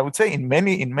I would say in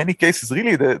many cases,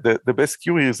 really the best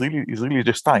cure is really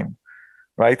just time,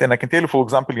 right? And I can tell you, for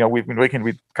example, we've been working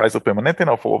with Kaiser Permanente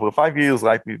now for over 5 years,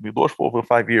 right? With Roche for over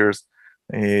 5 years.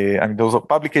 I mean, those are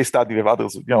public case studies. We have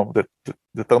others,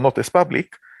 that are not as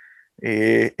public.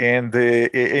 And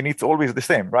it's always the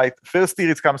same, right? First year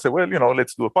it comes, say, well,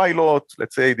 let's do a pilot.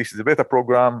 Let's say this is a beta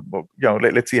program. Or,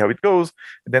 let's see how it goes.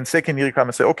 And then second year it comes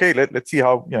and say, okay, let's see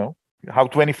how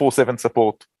 24/7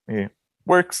 support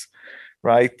works,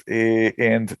 right?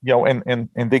 And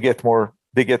they get more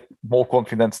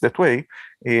confidence that way.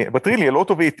 But really, a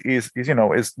lot of it is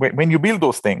when you build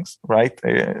those things, right?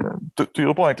 To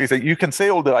your point, Lisa, you can say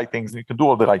all the right things, and you can do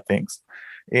all the right things.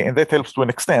 And that helps to an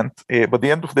extent. But at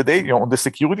the end of the day, on the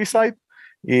security side,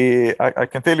 I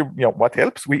can tell you, what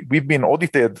helps. We've been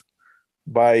audited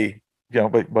by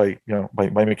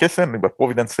McKesson, by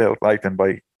Providence Health, right, and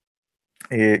by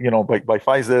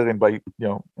Pfizer and by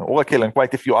Oracle and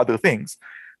quite a few other things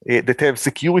that have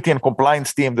security and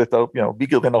compliance team that are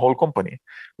bigger than a whole company,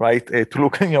 right? To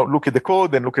look at the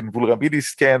code and look at vulnerability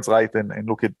scans, right, and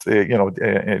look at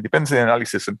dependency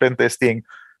analysis and pen testing.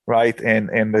 Right,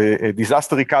 and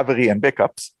disaster recovery and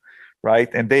backups, right,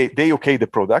 and they okay the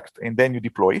product, and then you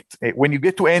deploy it. When you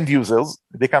get to end users,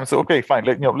 they come and say, okay, fine,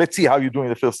 let's see how you're doing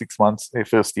the first 6 months,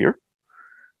 first year.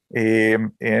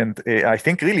 And I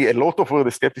think really a lot of where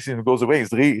the skepticism goes away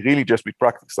is really just with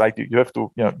practice, right? You have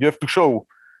to show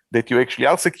that you actually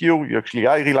are secure, you actually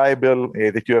are reliable,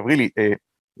 that you have really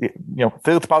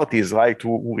third parties, right,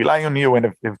 who rely on you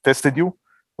and have tested you,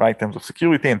 right, in terms of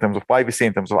security, in terms of privacy,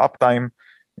 in terms of uptime.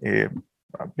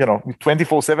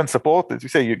 24/7 support, as you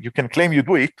say, you can claim you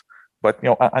do it, but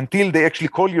until they actually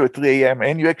call you at 3 a.m.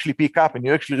 and you actually pick up and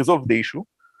you actually resolve the issue,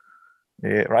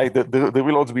 right? There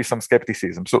will also be some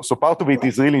skepticism. So part of it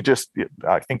is really just,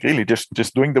 I think, really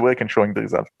just doing the work and showing the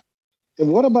result.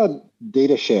 And what about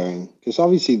data sharing? Because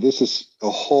obviously this is a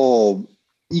whole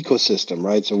ecosystem,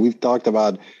 right? So we've talked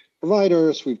about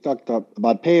providers, we've talked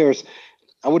about payers.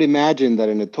 I would imagine that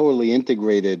in a totally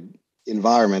integrated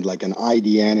environment like an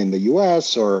IDN in the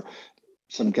US or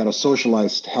some kind of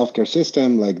socialized healthcare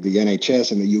system like the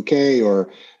NHS in the UK or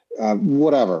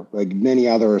whatever, like many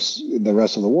others in the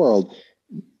rest of the world,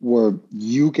 where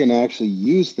you can actually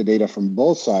use the data from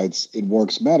both sides, it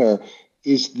works better.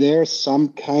 Is there some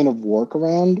kind of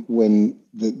workaround when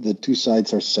the two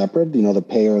sides are separate, the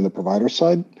payer and the provider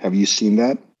side? Have you seen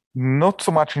that? Not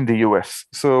so much in the US.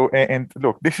 So, and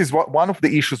look, this is one of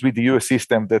the issues with the US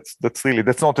system. That's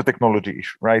not a technology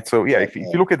issue, right? So, yeah, if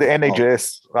you look at the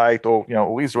NHS, right, or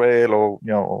or Israel, or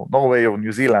Norway or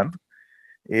New Zealand,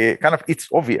 kind of it's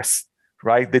obvious,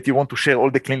 right, that you want to share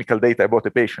all the clinical data about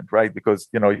the patient, right? Because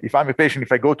if I'm a patient,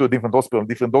 if I go to a different hospital,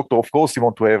 different doctor, of course, you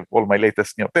want to have all my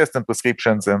latest tests and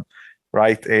prescriptions and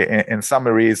and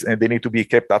summaries, and they need to be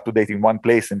kept up to date in one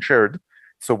place and shared.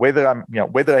 So whether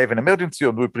I have an emergency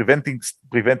or do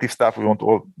preventive stuff, we want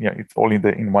all it's all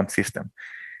in one system.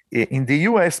 In the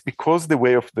US, because the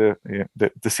way of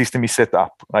the system is set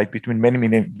up, right, between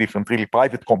many different really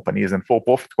private companies and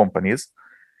for-profit companies,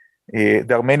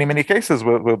 there are many cases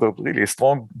where there's really a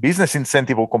strong business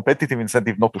incentive or competitive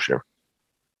incentive not to share.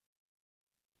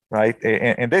 right?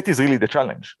 And that is really the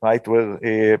challenge, right? Where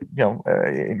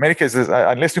in many cases,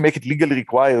 unless you make it legally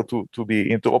required to be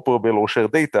interoperable or share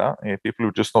data, people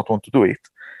will just not want to do it.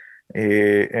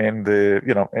 And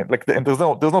there's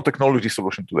no technology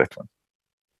solution to that one,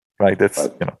 right?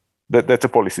 That's a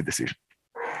policy decision.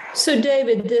 So,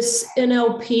 David, this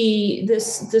NLP,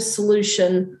 this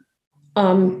solution,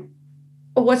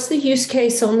 what's the use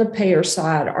case on the payer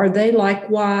side? Are they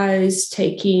likewise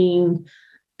taking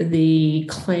the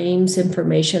claims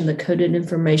information, the coded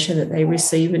information that they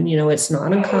receive? And, it's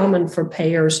not uncommon for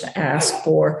payers to ask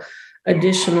for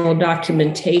additional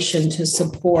documentation to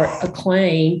support a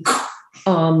claim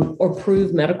or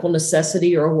prove medical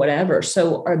necessity or whatever.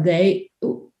 So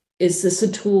is this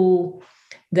a tool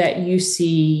that you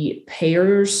see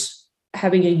payers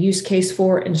having a use case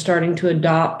for and starting to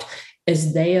adopt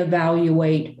as they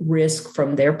evaluate risk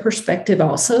from their perspective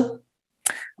also?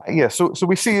 Yeah, so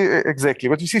we see exactly,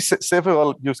 but we see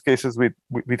several use cases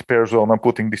with payers, and I'm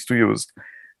putting this to use.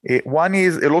 One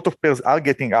is a lot of payers are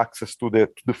getting access to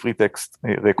the free text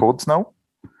records now,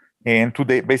 and to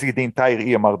basically the entire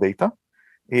EMR data.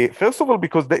 First of all,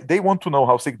 because they want to know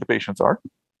how sick the patients are,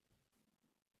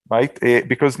 right?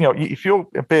 Because if you're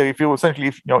a payer, if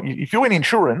you're in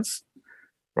insurance,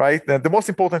 right, then the most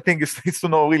important thing is to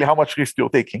know really how much risk you're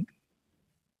taking.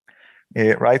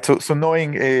 Right, so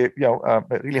knowing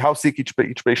really how sick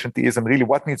each patient is and really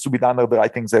what needs to be done or the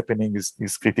right things happening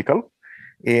is critical.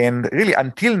 And really,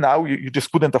 until now, you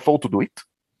just couldn't afford to do it,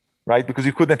 right? Because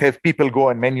you couldn't have people go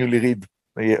and manually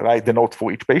write the note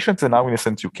for each patient, and now in a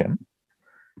sense you can.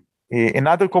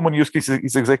 Another common use case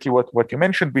is exactly what you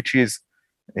mentioned, which is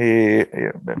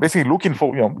basically looking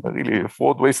for really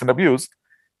fraud, waste, and abuse,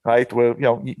 right? Where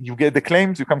you get the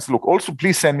claims, you come to look. Also,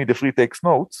 please send me the free text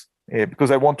notes.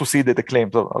 Because I want to see that the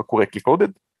claims are correctly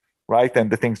coded, right? And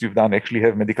the things you've done actually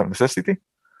have medical necessity.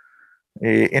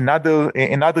 Another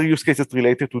use case that's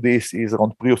related to this is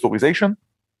around pre-authorization,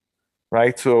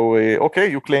 right? So,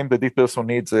 you claim that this person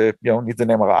needs an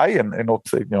MRI and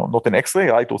not an X-ray,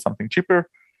 right, or something cheaper.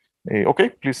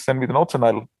 Please send me the notes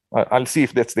and I'll see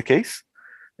if that's the case.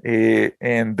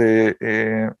 And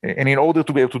in order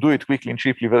to be able to do it quickly and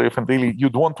cheaply, very often, really,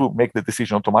 you'd want to make the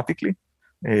decision automatically.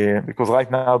 Because right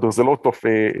now there's a lot of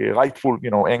rightful,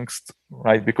 angst,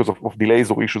 right, because of delays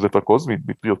or issues that are caused with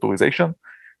pre-authorization.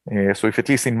 So if at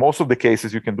least in most of the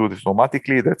cases you can do this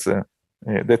automatically, that's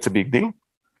a big deal.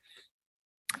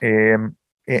 And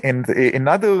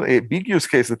another big use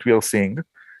case that we are seeing,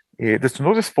 that's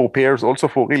not just for payers, also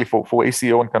for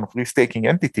ACO and kind of risk-taking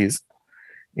entities,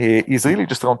 is really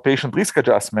just around patient risk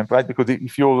adjustment, right? Because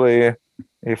if you're,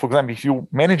 for example, if you're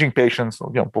managing patients,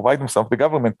 or providing some of the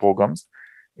government programs,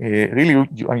 really,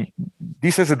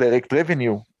 this has a direct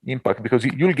revenue impact because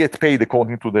you'll get paid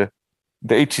according to the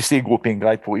HCC grouping,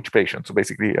 right, for each patient. So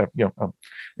basically, a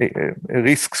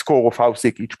risk score of how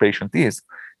sick each patient is,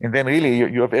 and then really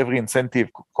you have every incentive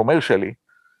commercially,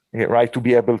 right, to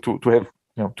be able to have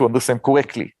to understand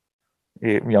correctly,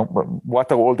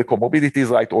 what are all the comorbidities,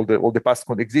 right, all the past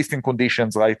existing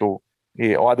conditions, right, or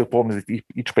other problems that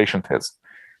each patient has.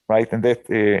 Right, and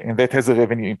that has a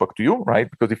revenue impact to you, right?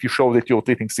 Because if you show that you're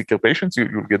treating sicker patients,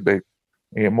 you'll get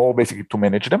more basically to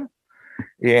manage them.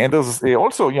 And there's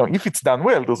also, if it's done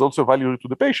well, there's also value to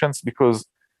the patients because,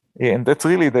 and that's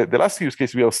really the last use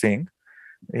case we are seeing.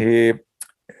 You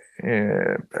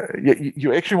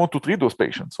actually want to treat those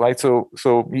patients, right? So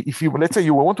if let's say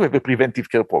you want to have a preventive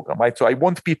care program, right? So I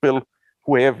want people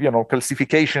who have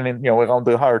calcification around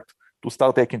their heart to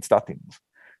start taking statins.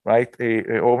 Right,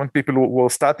 or when people who are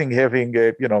starting having,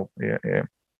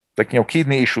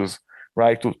 kidney issues,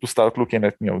 right, to start looking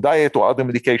at, diet or other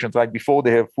medications, right, before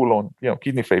they have full-on,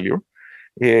 kidney failure.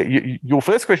 Your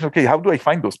first question, okay, how do I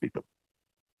find those people,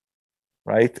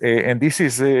 right? And this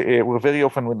is where very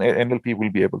often when NLP will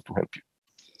be able to help you.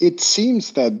 It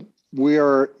seems that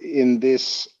we're in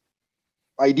this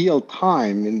ideal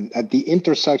time at the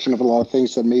intersection of a lot of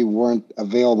things that maybe weren't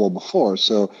available before.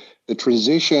 So the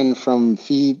transition from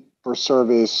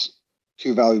fee-for-service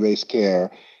to value-based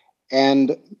care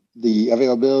and the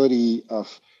availability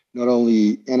of not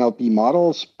only NLP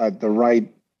models, but the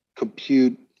right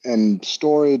compute and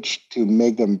storage to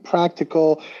make them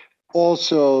practical.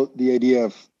 Also, the idea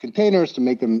of containers to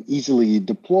make them easily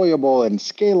deployable and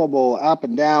scalable up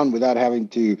and down without having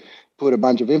to put a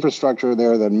bunch of infrastructure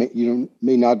there that you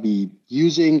may not be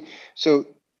using. So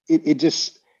it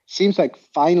just seems like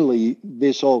finally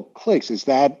this all clicks. Is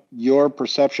that your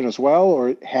perception as well,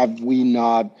 or have we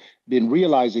not been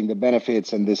realizing the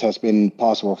benefits and this has been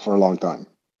possible for a long time?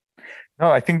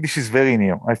 No, I think this is very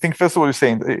new. I think first of all, as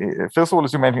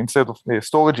you mentioned, instead of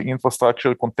storage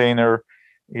infrastructure, container,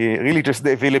 Really, just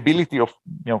the availability of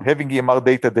having EMR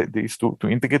data that is to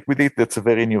integrate with it. That's a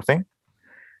very new thing.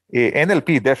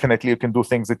 NLP, definitely you can do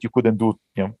things that you couldn't do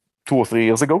 2 or 3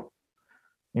 years ago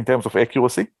in terms of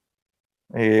accuracy.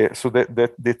 So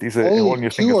that is a whole new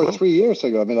thing. 2 or 3 years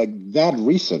ago. I mean, like that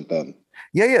recent then.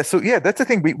 Yeah. So that's the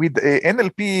thing with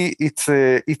NLP.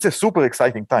 It's a super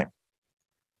exciting time.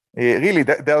 Really,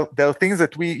 there are things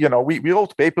that we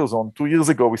wrote papers on 2 years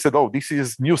ago. We said, oh, this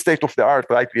is new state of the art,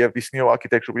 right? We have this new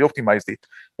architecture. We optimized it,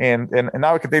 and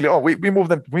now I can tell you, oh, we moved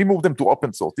them to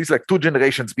open source. These like 2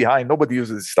 generations behind. Nobody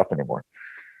uses this stuff anymore.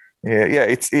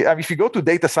 If you go to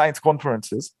data science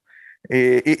conferences,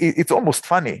 it's almost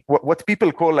funny what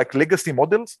people call like legacy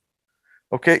models.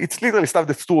 Okay, it's literally stuff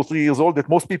that's 2 or 3 years old that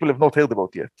most people have not heard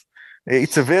about yet.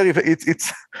 It's a very,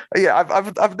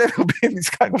 I've never been in this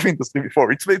kind of industry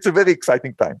before. It's a very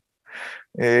exciting time.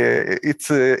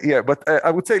 But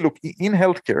I would say, look, in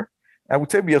healthcare, I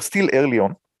would say we are still early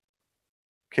on.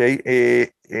 Okay,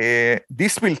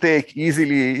 this will take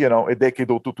easily, a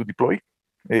decade or 2 to deploy,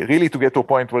 really to get to a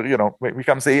point where, we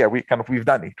can say, we've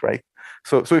done it, right?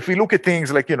 So if we look at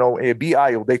things like, a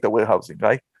BI or data warehousing,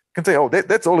 right? You can say, oh,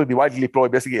 that's already widely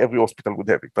deployed. Basically, every hospital would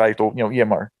have it, right? Or,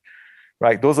 EMR.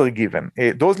 Right, those are given.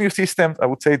 Those new systems, I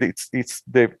would say that it's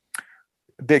the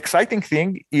exciting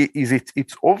thing is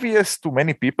it's obvious to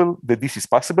many people that this is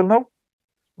possible now,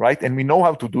 right? And we know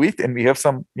how to do it, and we have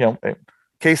some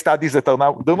case studies that are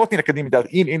now, they're not in academia, they're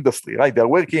in industry, right? They're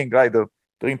working, right? They're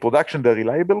in production, they're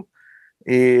reliable,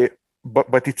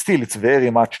 but it's very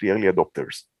much the early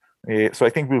adopters. So I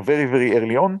think we're very, very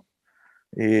early on,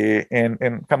 and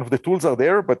kind of the tools are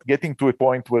there, but getting to a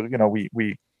point where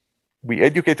we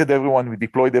educated everyone, we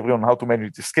deployed everyone how to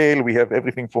manage the scale. We have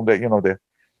everything from the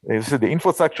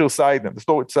infrastructure side and the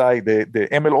storage side, the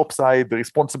MLOps side, the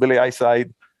responsible AI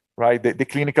side, right? The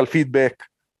clinical feedback,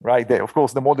 right? Of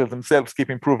course, the models themselves keep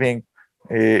improving.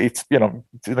 It's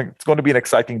going to be an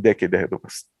exciting decade ahead of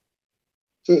us.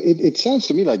 So it sounds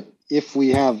to me like if we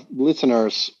have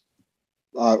listeners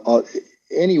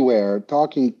anywhere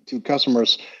talking to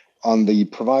customers on the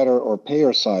provider or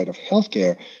payer side of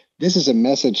healthcare, this is a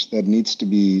message that needs to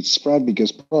be spread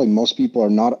because probably most people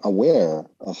are not aware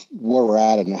of where we're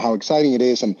at and how exciting it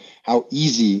is and how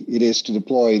easy it is to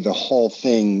deploy the whole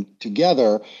thing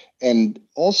together. And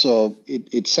also,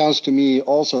 it sounds to me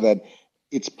also that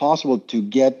it's possible to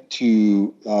get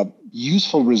to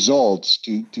useful results,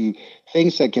 to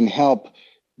things that can help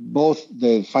both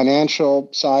the financial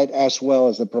side as well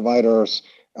as the provider's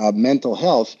mental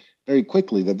health very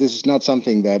quickly. That this is not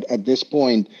something that at this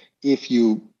point, if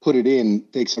you put it in,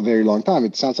 takes a very long time.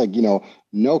 It sounds like,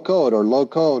 no code or low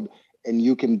code, and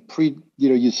you can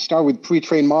you start with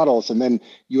pre-trained models and then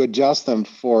you adjust them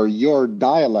for your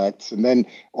dialects, and then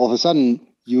all of a sudden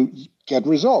you get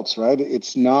results, right?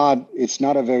 It's not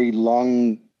a very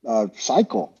long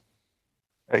cycle.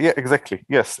 Yeah, exactly.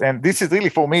 Yes. And this is really,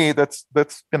 for me, that's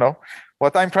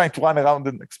what I'm trying to run around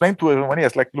and explain to everyone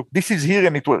is like, look, this is here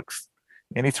and it works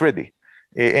and it's ready.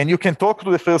 And you can talk to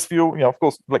the first few, of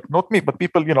course, like not me, but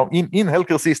people, in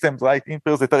healthcare systems, right, in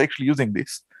pairs that are actually using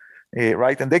this,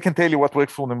 right, and they can tell you what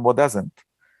works for them and what doesn't.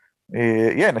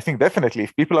 And I think definitely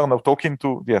if people are now talking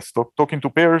to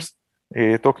pairs,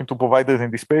 talking to providers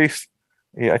in this space,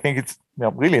 I think it's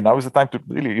really now is the time to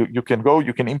really you can go,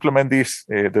 you can implement this.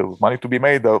 There's money to be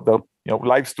made, there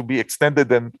lives to be extended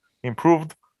and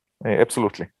improved.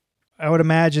 Absolutely. I would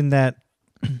imagine that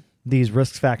these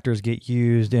risk factors get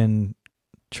used in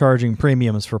charging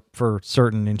premiums for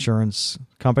certain insurance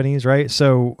companies, right?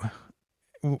 So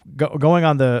going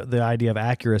on the idea of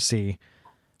accuracy,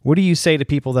 what do you say to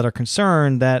people that are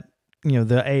concerned that,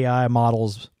 the AI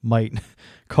models might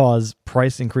cause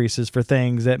price increases for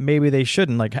things that maybe they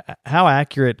shouldn't? Like, how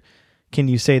accurate can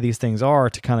you say these things are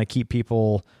to kind of keep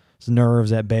people's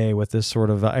nerves at bay with this sort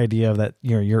of idea of that,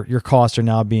 your costs are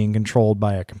now being controlled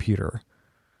by a computer?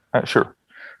 Sure.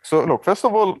 So look, first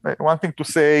of all, one thing to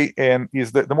say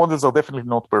is that the models are definitely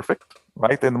not perfect,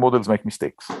 right? And the models make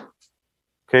mistakes.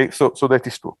 Okay, so that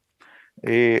is true.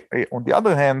 On the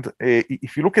other hand,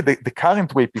 if you look at the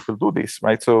current way people do this,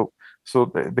 right? So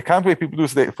the current way people do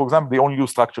this, for example, they only use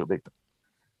structured data,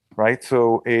 right?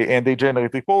 So and they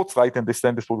generate reports, right? And they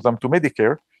send it, for example, to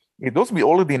Medicare. Those we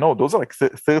already know, those are like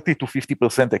 30 to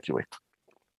 50% accurate.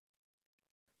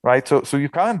 Right, so you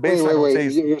can't baseline.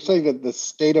 Wait. You're saying that the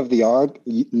state of the art,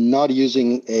 not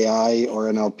using AI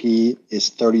or NLP, is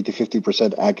 30 to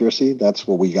 50% accuracy. That's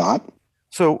what we got.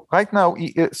 So right now,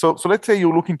 so let's say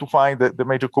you're looking to find the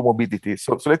major comorbidities.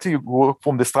 So let's say you work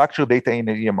from the structured data in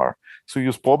an EMR. So you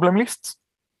use problem lists,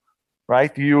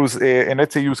 right? You use and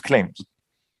let's say use claims.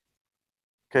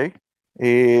 Okay,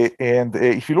 And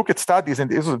if you look at studies, and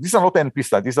these are not NLP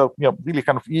studies, these are really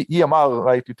kind of EMR,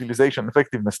 right, utilization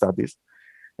effectiveness studies.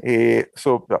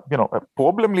 So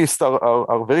problem lists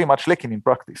are very much lacking in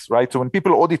practice, right? So when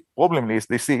people audit problem lists,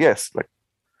 they say yes, like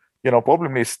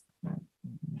problem lists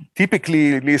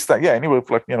typically list anywhere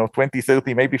from 20,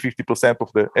 30, maybe 50%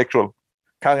 of the actual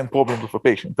current problems of a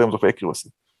patient in terms of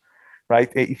accuracy,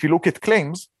 right? If you look at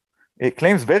claims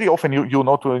claims very often you're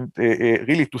not going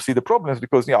really to see the problems,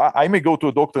 because I may go to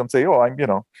a doctor and say, oh, I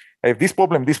have this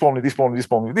problem, this problem, this problem, this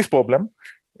problem, this problem,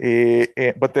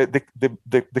 but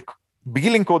the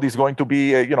billing code is going to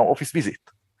be office visit,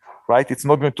 right? It's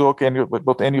not going to talk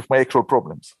about any of my actual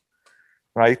problems,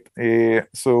 right?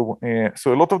 So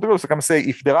a lot of the girls can say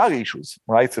if there are issues,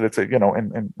 right? So let's say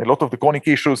and a lot of the chronic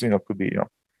issues could be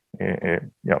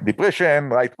depression,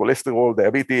 right? Cholesterol,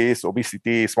 diabetes,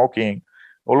 obesity, smoking.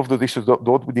 All of those issues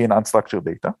don't within unstructured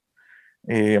data.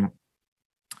 In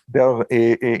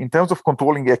terms of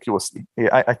controlling accuracy,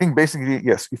 I think basically,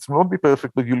 yes, it will not be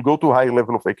perfect, but you'll go to a higher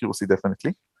level of accuracy,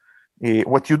 definitely.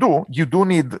 What you do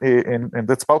need, and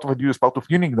that's part of it, is part of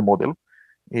tuning the model.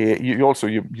 You also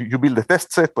build a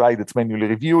test set, right? It's manually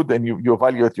reviewed, and you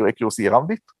evaluate your accuracy around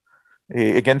it,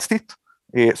 against it.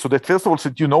 So that first of all,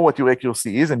 so you know what your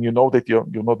accuracy is, and you know that you're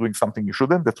not doing something you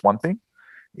shouldn't. That's one thing.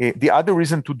 The other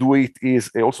reason to do it is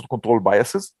also to control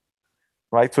biases,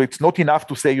 right? So it's not enough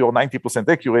to say you're 90%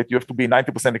 accurate. You have to be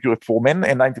 90% accurate for men,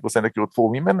 and 90% accurate for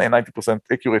women, and 90%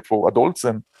 accurate for adults,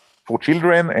 and for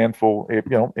children, and for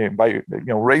by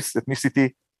race,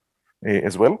 ethnicity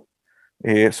as well.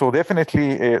 So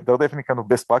definitely there are definitely kind of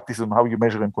best practices on how you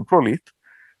measure and control it.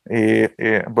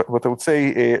 But what I would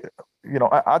say,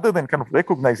 other than kind of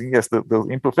recognizing, yes, the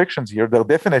imperfections here, there are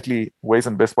definitely ways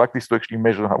and best practice to actually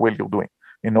measure how well you're doing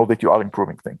and know that you are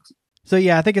improving things. So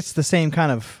yeah, I think it's the same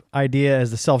kind of idea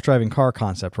as the self-driving car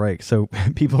concept, right? So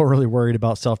people are really worried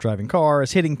about self-driving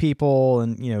cars hitting people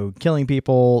and killing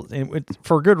people, and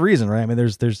for good reason, right? I mean,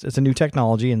 it's a new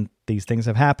technology, and these things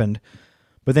have happened.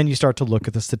 But then you start to look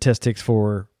at the statistics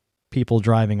for people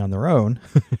driving on their own.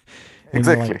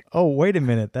 Exactly. Like, oh, wait a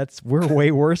minute, we're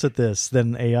way worse at this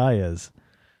than AI is.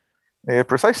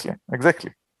 Precisely,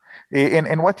 exactly.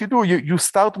 And what you do, you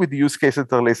start with the use cases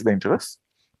that are less dangerous,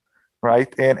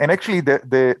 right? And actually,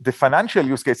 the financial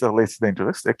use cases are less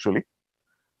dangerous, actually,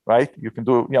 right? You can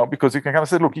do, because you can kind of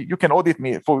say, look, you can audit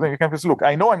me. For example, you can say, look,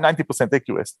 I know I'm 90%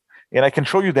 accurate, and I can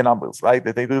show you the numbers, right?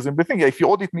 That there is a thing. If you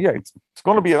audit me, it's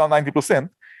going to be around 90%.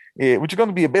 Which is going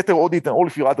to be a better audit than all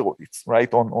of your other audits, right,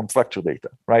 on structured data,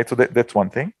 right? So that's one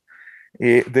thing.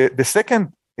 The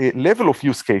second level of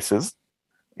use cases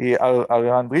are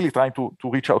around really trying to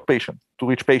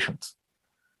reach patients,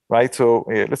 right? So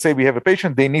let's say we have a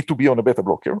patient, they need to be on a beta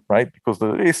blocker, right, because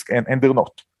the risk, and they're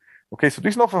not. Okay, so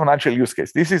this is not a financial use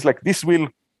case. This is like, this will,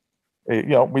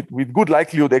 with good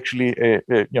likelihood actually,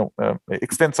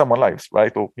 extend someone's lives,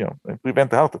 right, or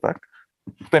prevent a heart attack,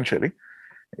 potentially.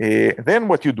 Then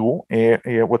what you do,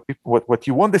 what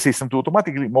you want the system to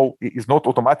automatically is not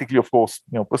automatically, of course,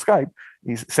 prescribe,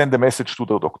 is send a message to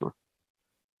the doctor,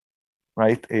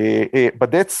 right?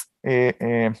 But that's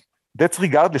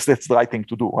regardless, that's the right thing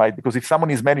to do, right? Because if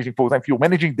someone is managing, for example, if you're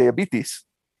managing diabetes,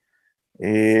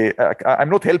 I'm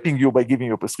not helping you by giving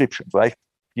you prescriptions, right?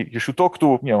 You should talk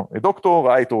to a doctor,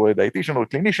 right, or a dietitian or a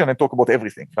clinician, and talk about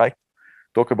everything, right?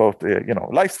 Talk about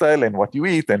lifestyle and what you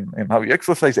eat and how you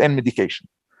exercise and medication,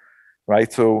 right?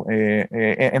 So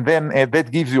and then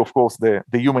that gives you, of course, the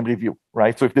human review,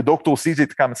 right? So if the doctor sees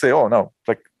it, come and say, oh no,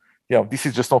 like this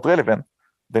is just not relevant,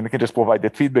 then we can just provide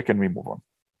that feedback and we move on.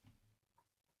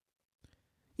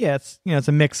 Yeah, it's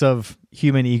a mix of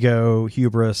human ego,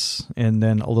 hubris, and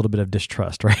then a little bit of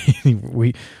distrust, right?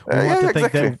 we want to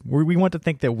think that we want to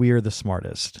think that we're the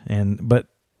smartest, but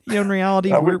in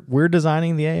reality, we're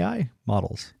designing the AI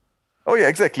models. Oh yeah,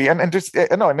 exactly. And just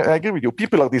no, I agree with you.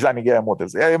 People are designing AI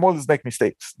models. AI models make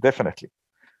mistakes, definitely.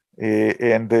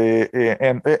 And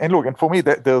look, and for me,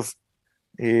 there's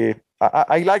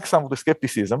I like some of the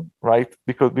skepticism, right?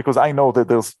 Because I know that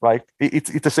there's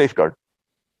it's a safeguard,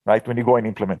 right? When you go and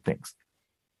implement things,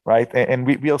 right? And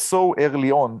we are so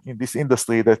early on in this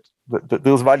industry that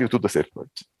there's value to the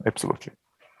safeguards. Absolutely.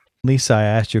 Lisa, I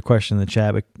asked you a question in the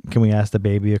chat, but can we ask the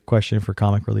baby a question for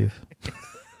comic relief?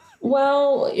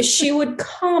 Well, she would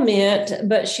comment,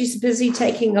 but she's busy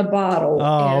taking a bottle.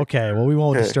 Oh, okay. Well, we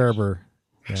won't disturb her.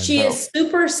 She is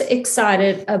super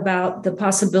excited about the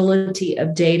possibility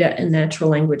of data and natural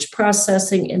language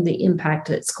processing and the impact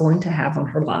it's going to have on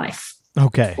her life.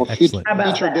 Okay, well, excellent.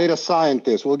 Future data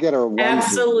scientist. We'll get her.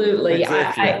 Absolutely.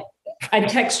 Exactly. I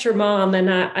text her mom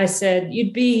and I said,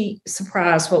 you'd be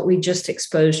surprised what we just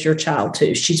exposed your child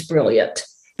to. She's brilliant.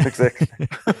 Exactly.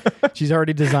 She's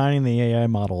already designing the AI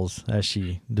models as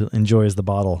she enjoys the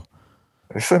bottle.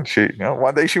 Listen,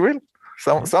 one day she will.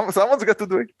 Someone's got to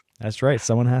do it. That's right.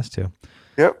 Someone has to.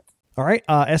 Yep. All right.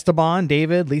 Esteban,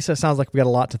 David, Lisa, sounds like we got a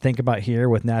lot to think about here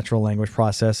with natural language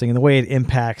processing and the way it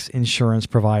impacts insurance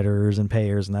providers and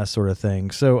payers and that sort of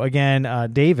thing. So again,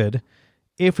 David,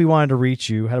 if we wanted to reach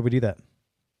you, how do we do that?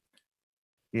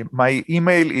 My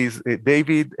email is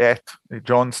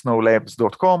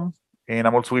david@johnsnowlabs.com, and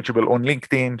I'm also reachable on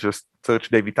LinkedIn. Just search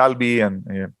David Talby,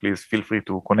 and please feel free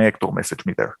to connect or message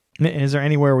me there. Is there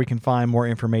anywhere we can find more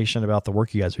information about the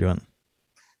work you guys are doing?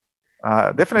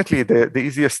 Definitely, the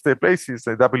easiest place is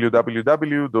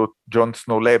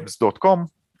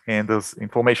www.johnsnowlabs.com, and there's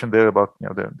information there about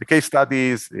the case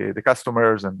studies, the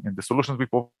customers, and the solutions we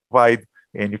provide,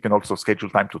 and you can also schedule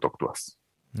time to talk to us.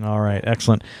 All right,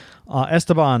 excellent.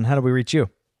 Esteban, how do we reach you?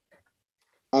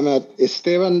 I'm at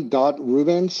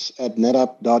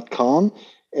esteban.rubens@netapp.com.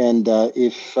 And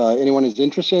if anyone is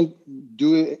interested,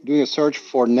 doing a search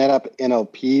for NetApp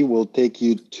NLP will take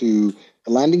you to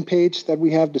a landing page that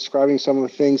we have describing some of the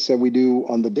things that we do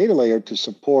on the data layer to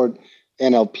support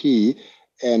NLP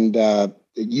and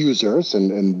users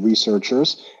and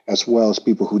researchers, as well as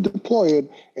people who deploy it.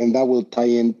 And that will tie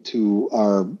into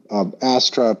our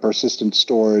Astra persistent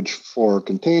storage for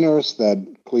containers that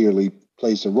clearly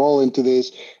plays a role into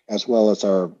this, as well as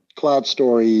our Cloud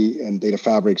Story and Data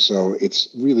Fabric. So it's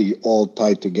really all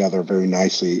tied together very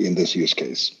nicely in this use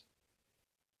case.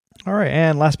 All right.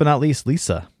 And last but not least,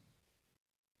 Lisa.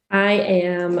 I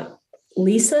am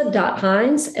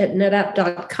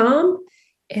lisa.hines@netapp.com.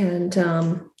 And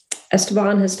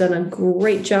Esteban has done a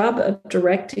great job of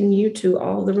directing you to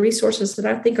all the resources that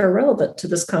I think are relevant to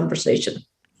this conversation.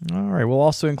 All right. We'll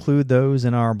also include those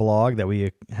in our blog that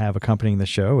we have accompanying the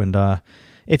show. And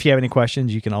if you have any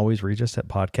questions, you can always reach us at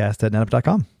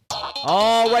podcast@netapp.com.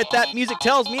 All right, that music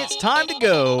tells me it's time to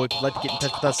go. If you'd like to get in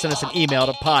touch with us, send us an email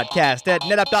to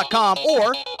podcast@netapp.com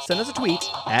or send us a tweet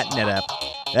 @netapp.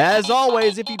 As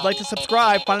always, if you'd like to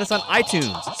subscribe, find us on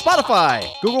iTunes, Spotify,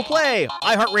 Google Play,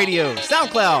 iHeartRadio,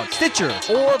 SoundCloud, Stitcher,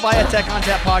 or via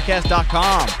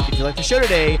TechOnTapPodcast.com. If you like the show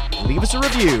today, leave us a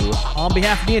review. On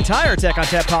behalf of the entire Tech on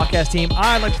Tap podcast team,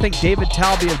 I'd like to thank David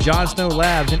Talby of John Snow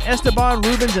Labs and Esteban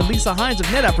Rubens and Lisa Hines of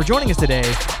NetApp for joining us today.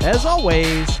 As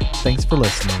always, thanks for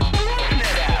listening.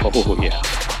 Oh, yeah.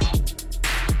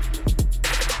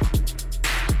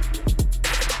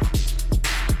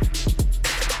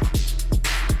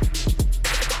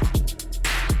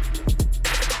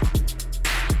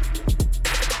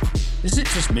 Is it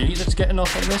just me that's getting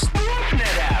off on this?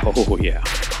 Oh, yeah.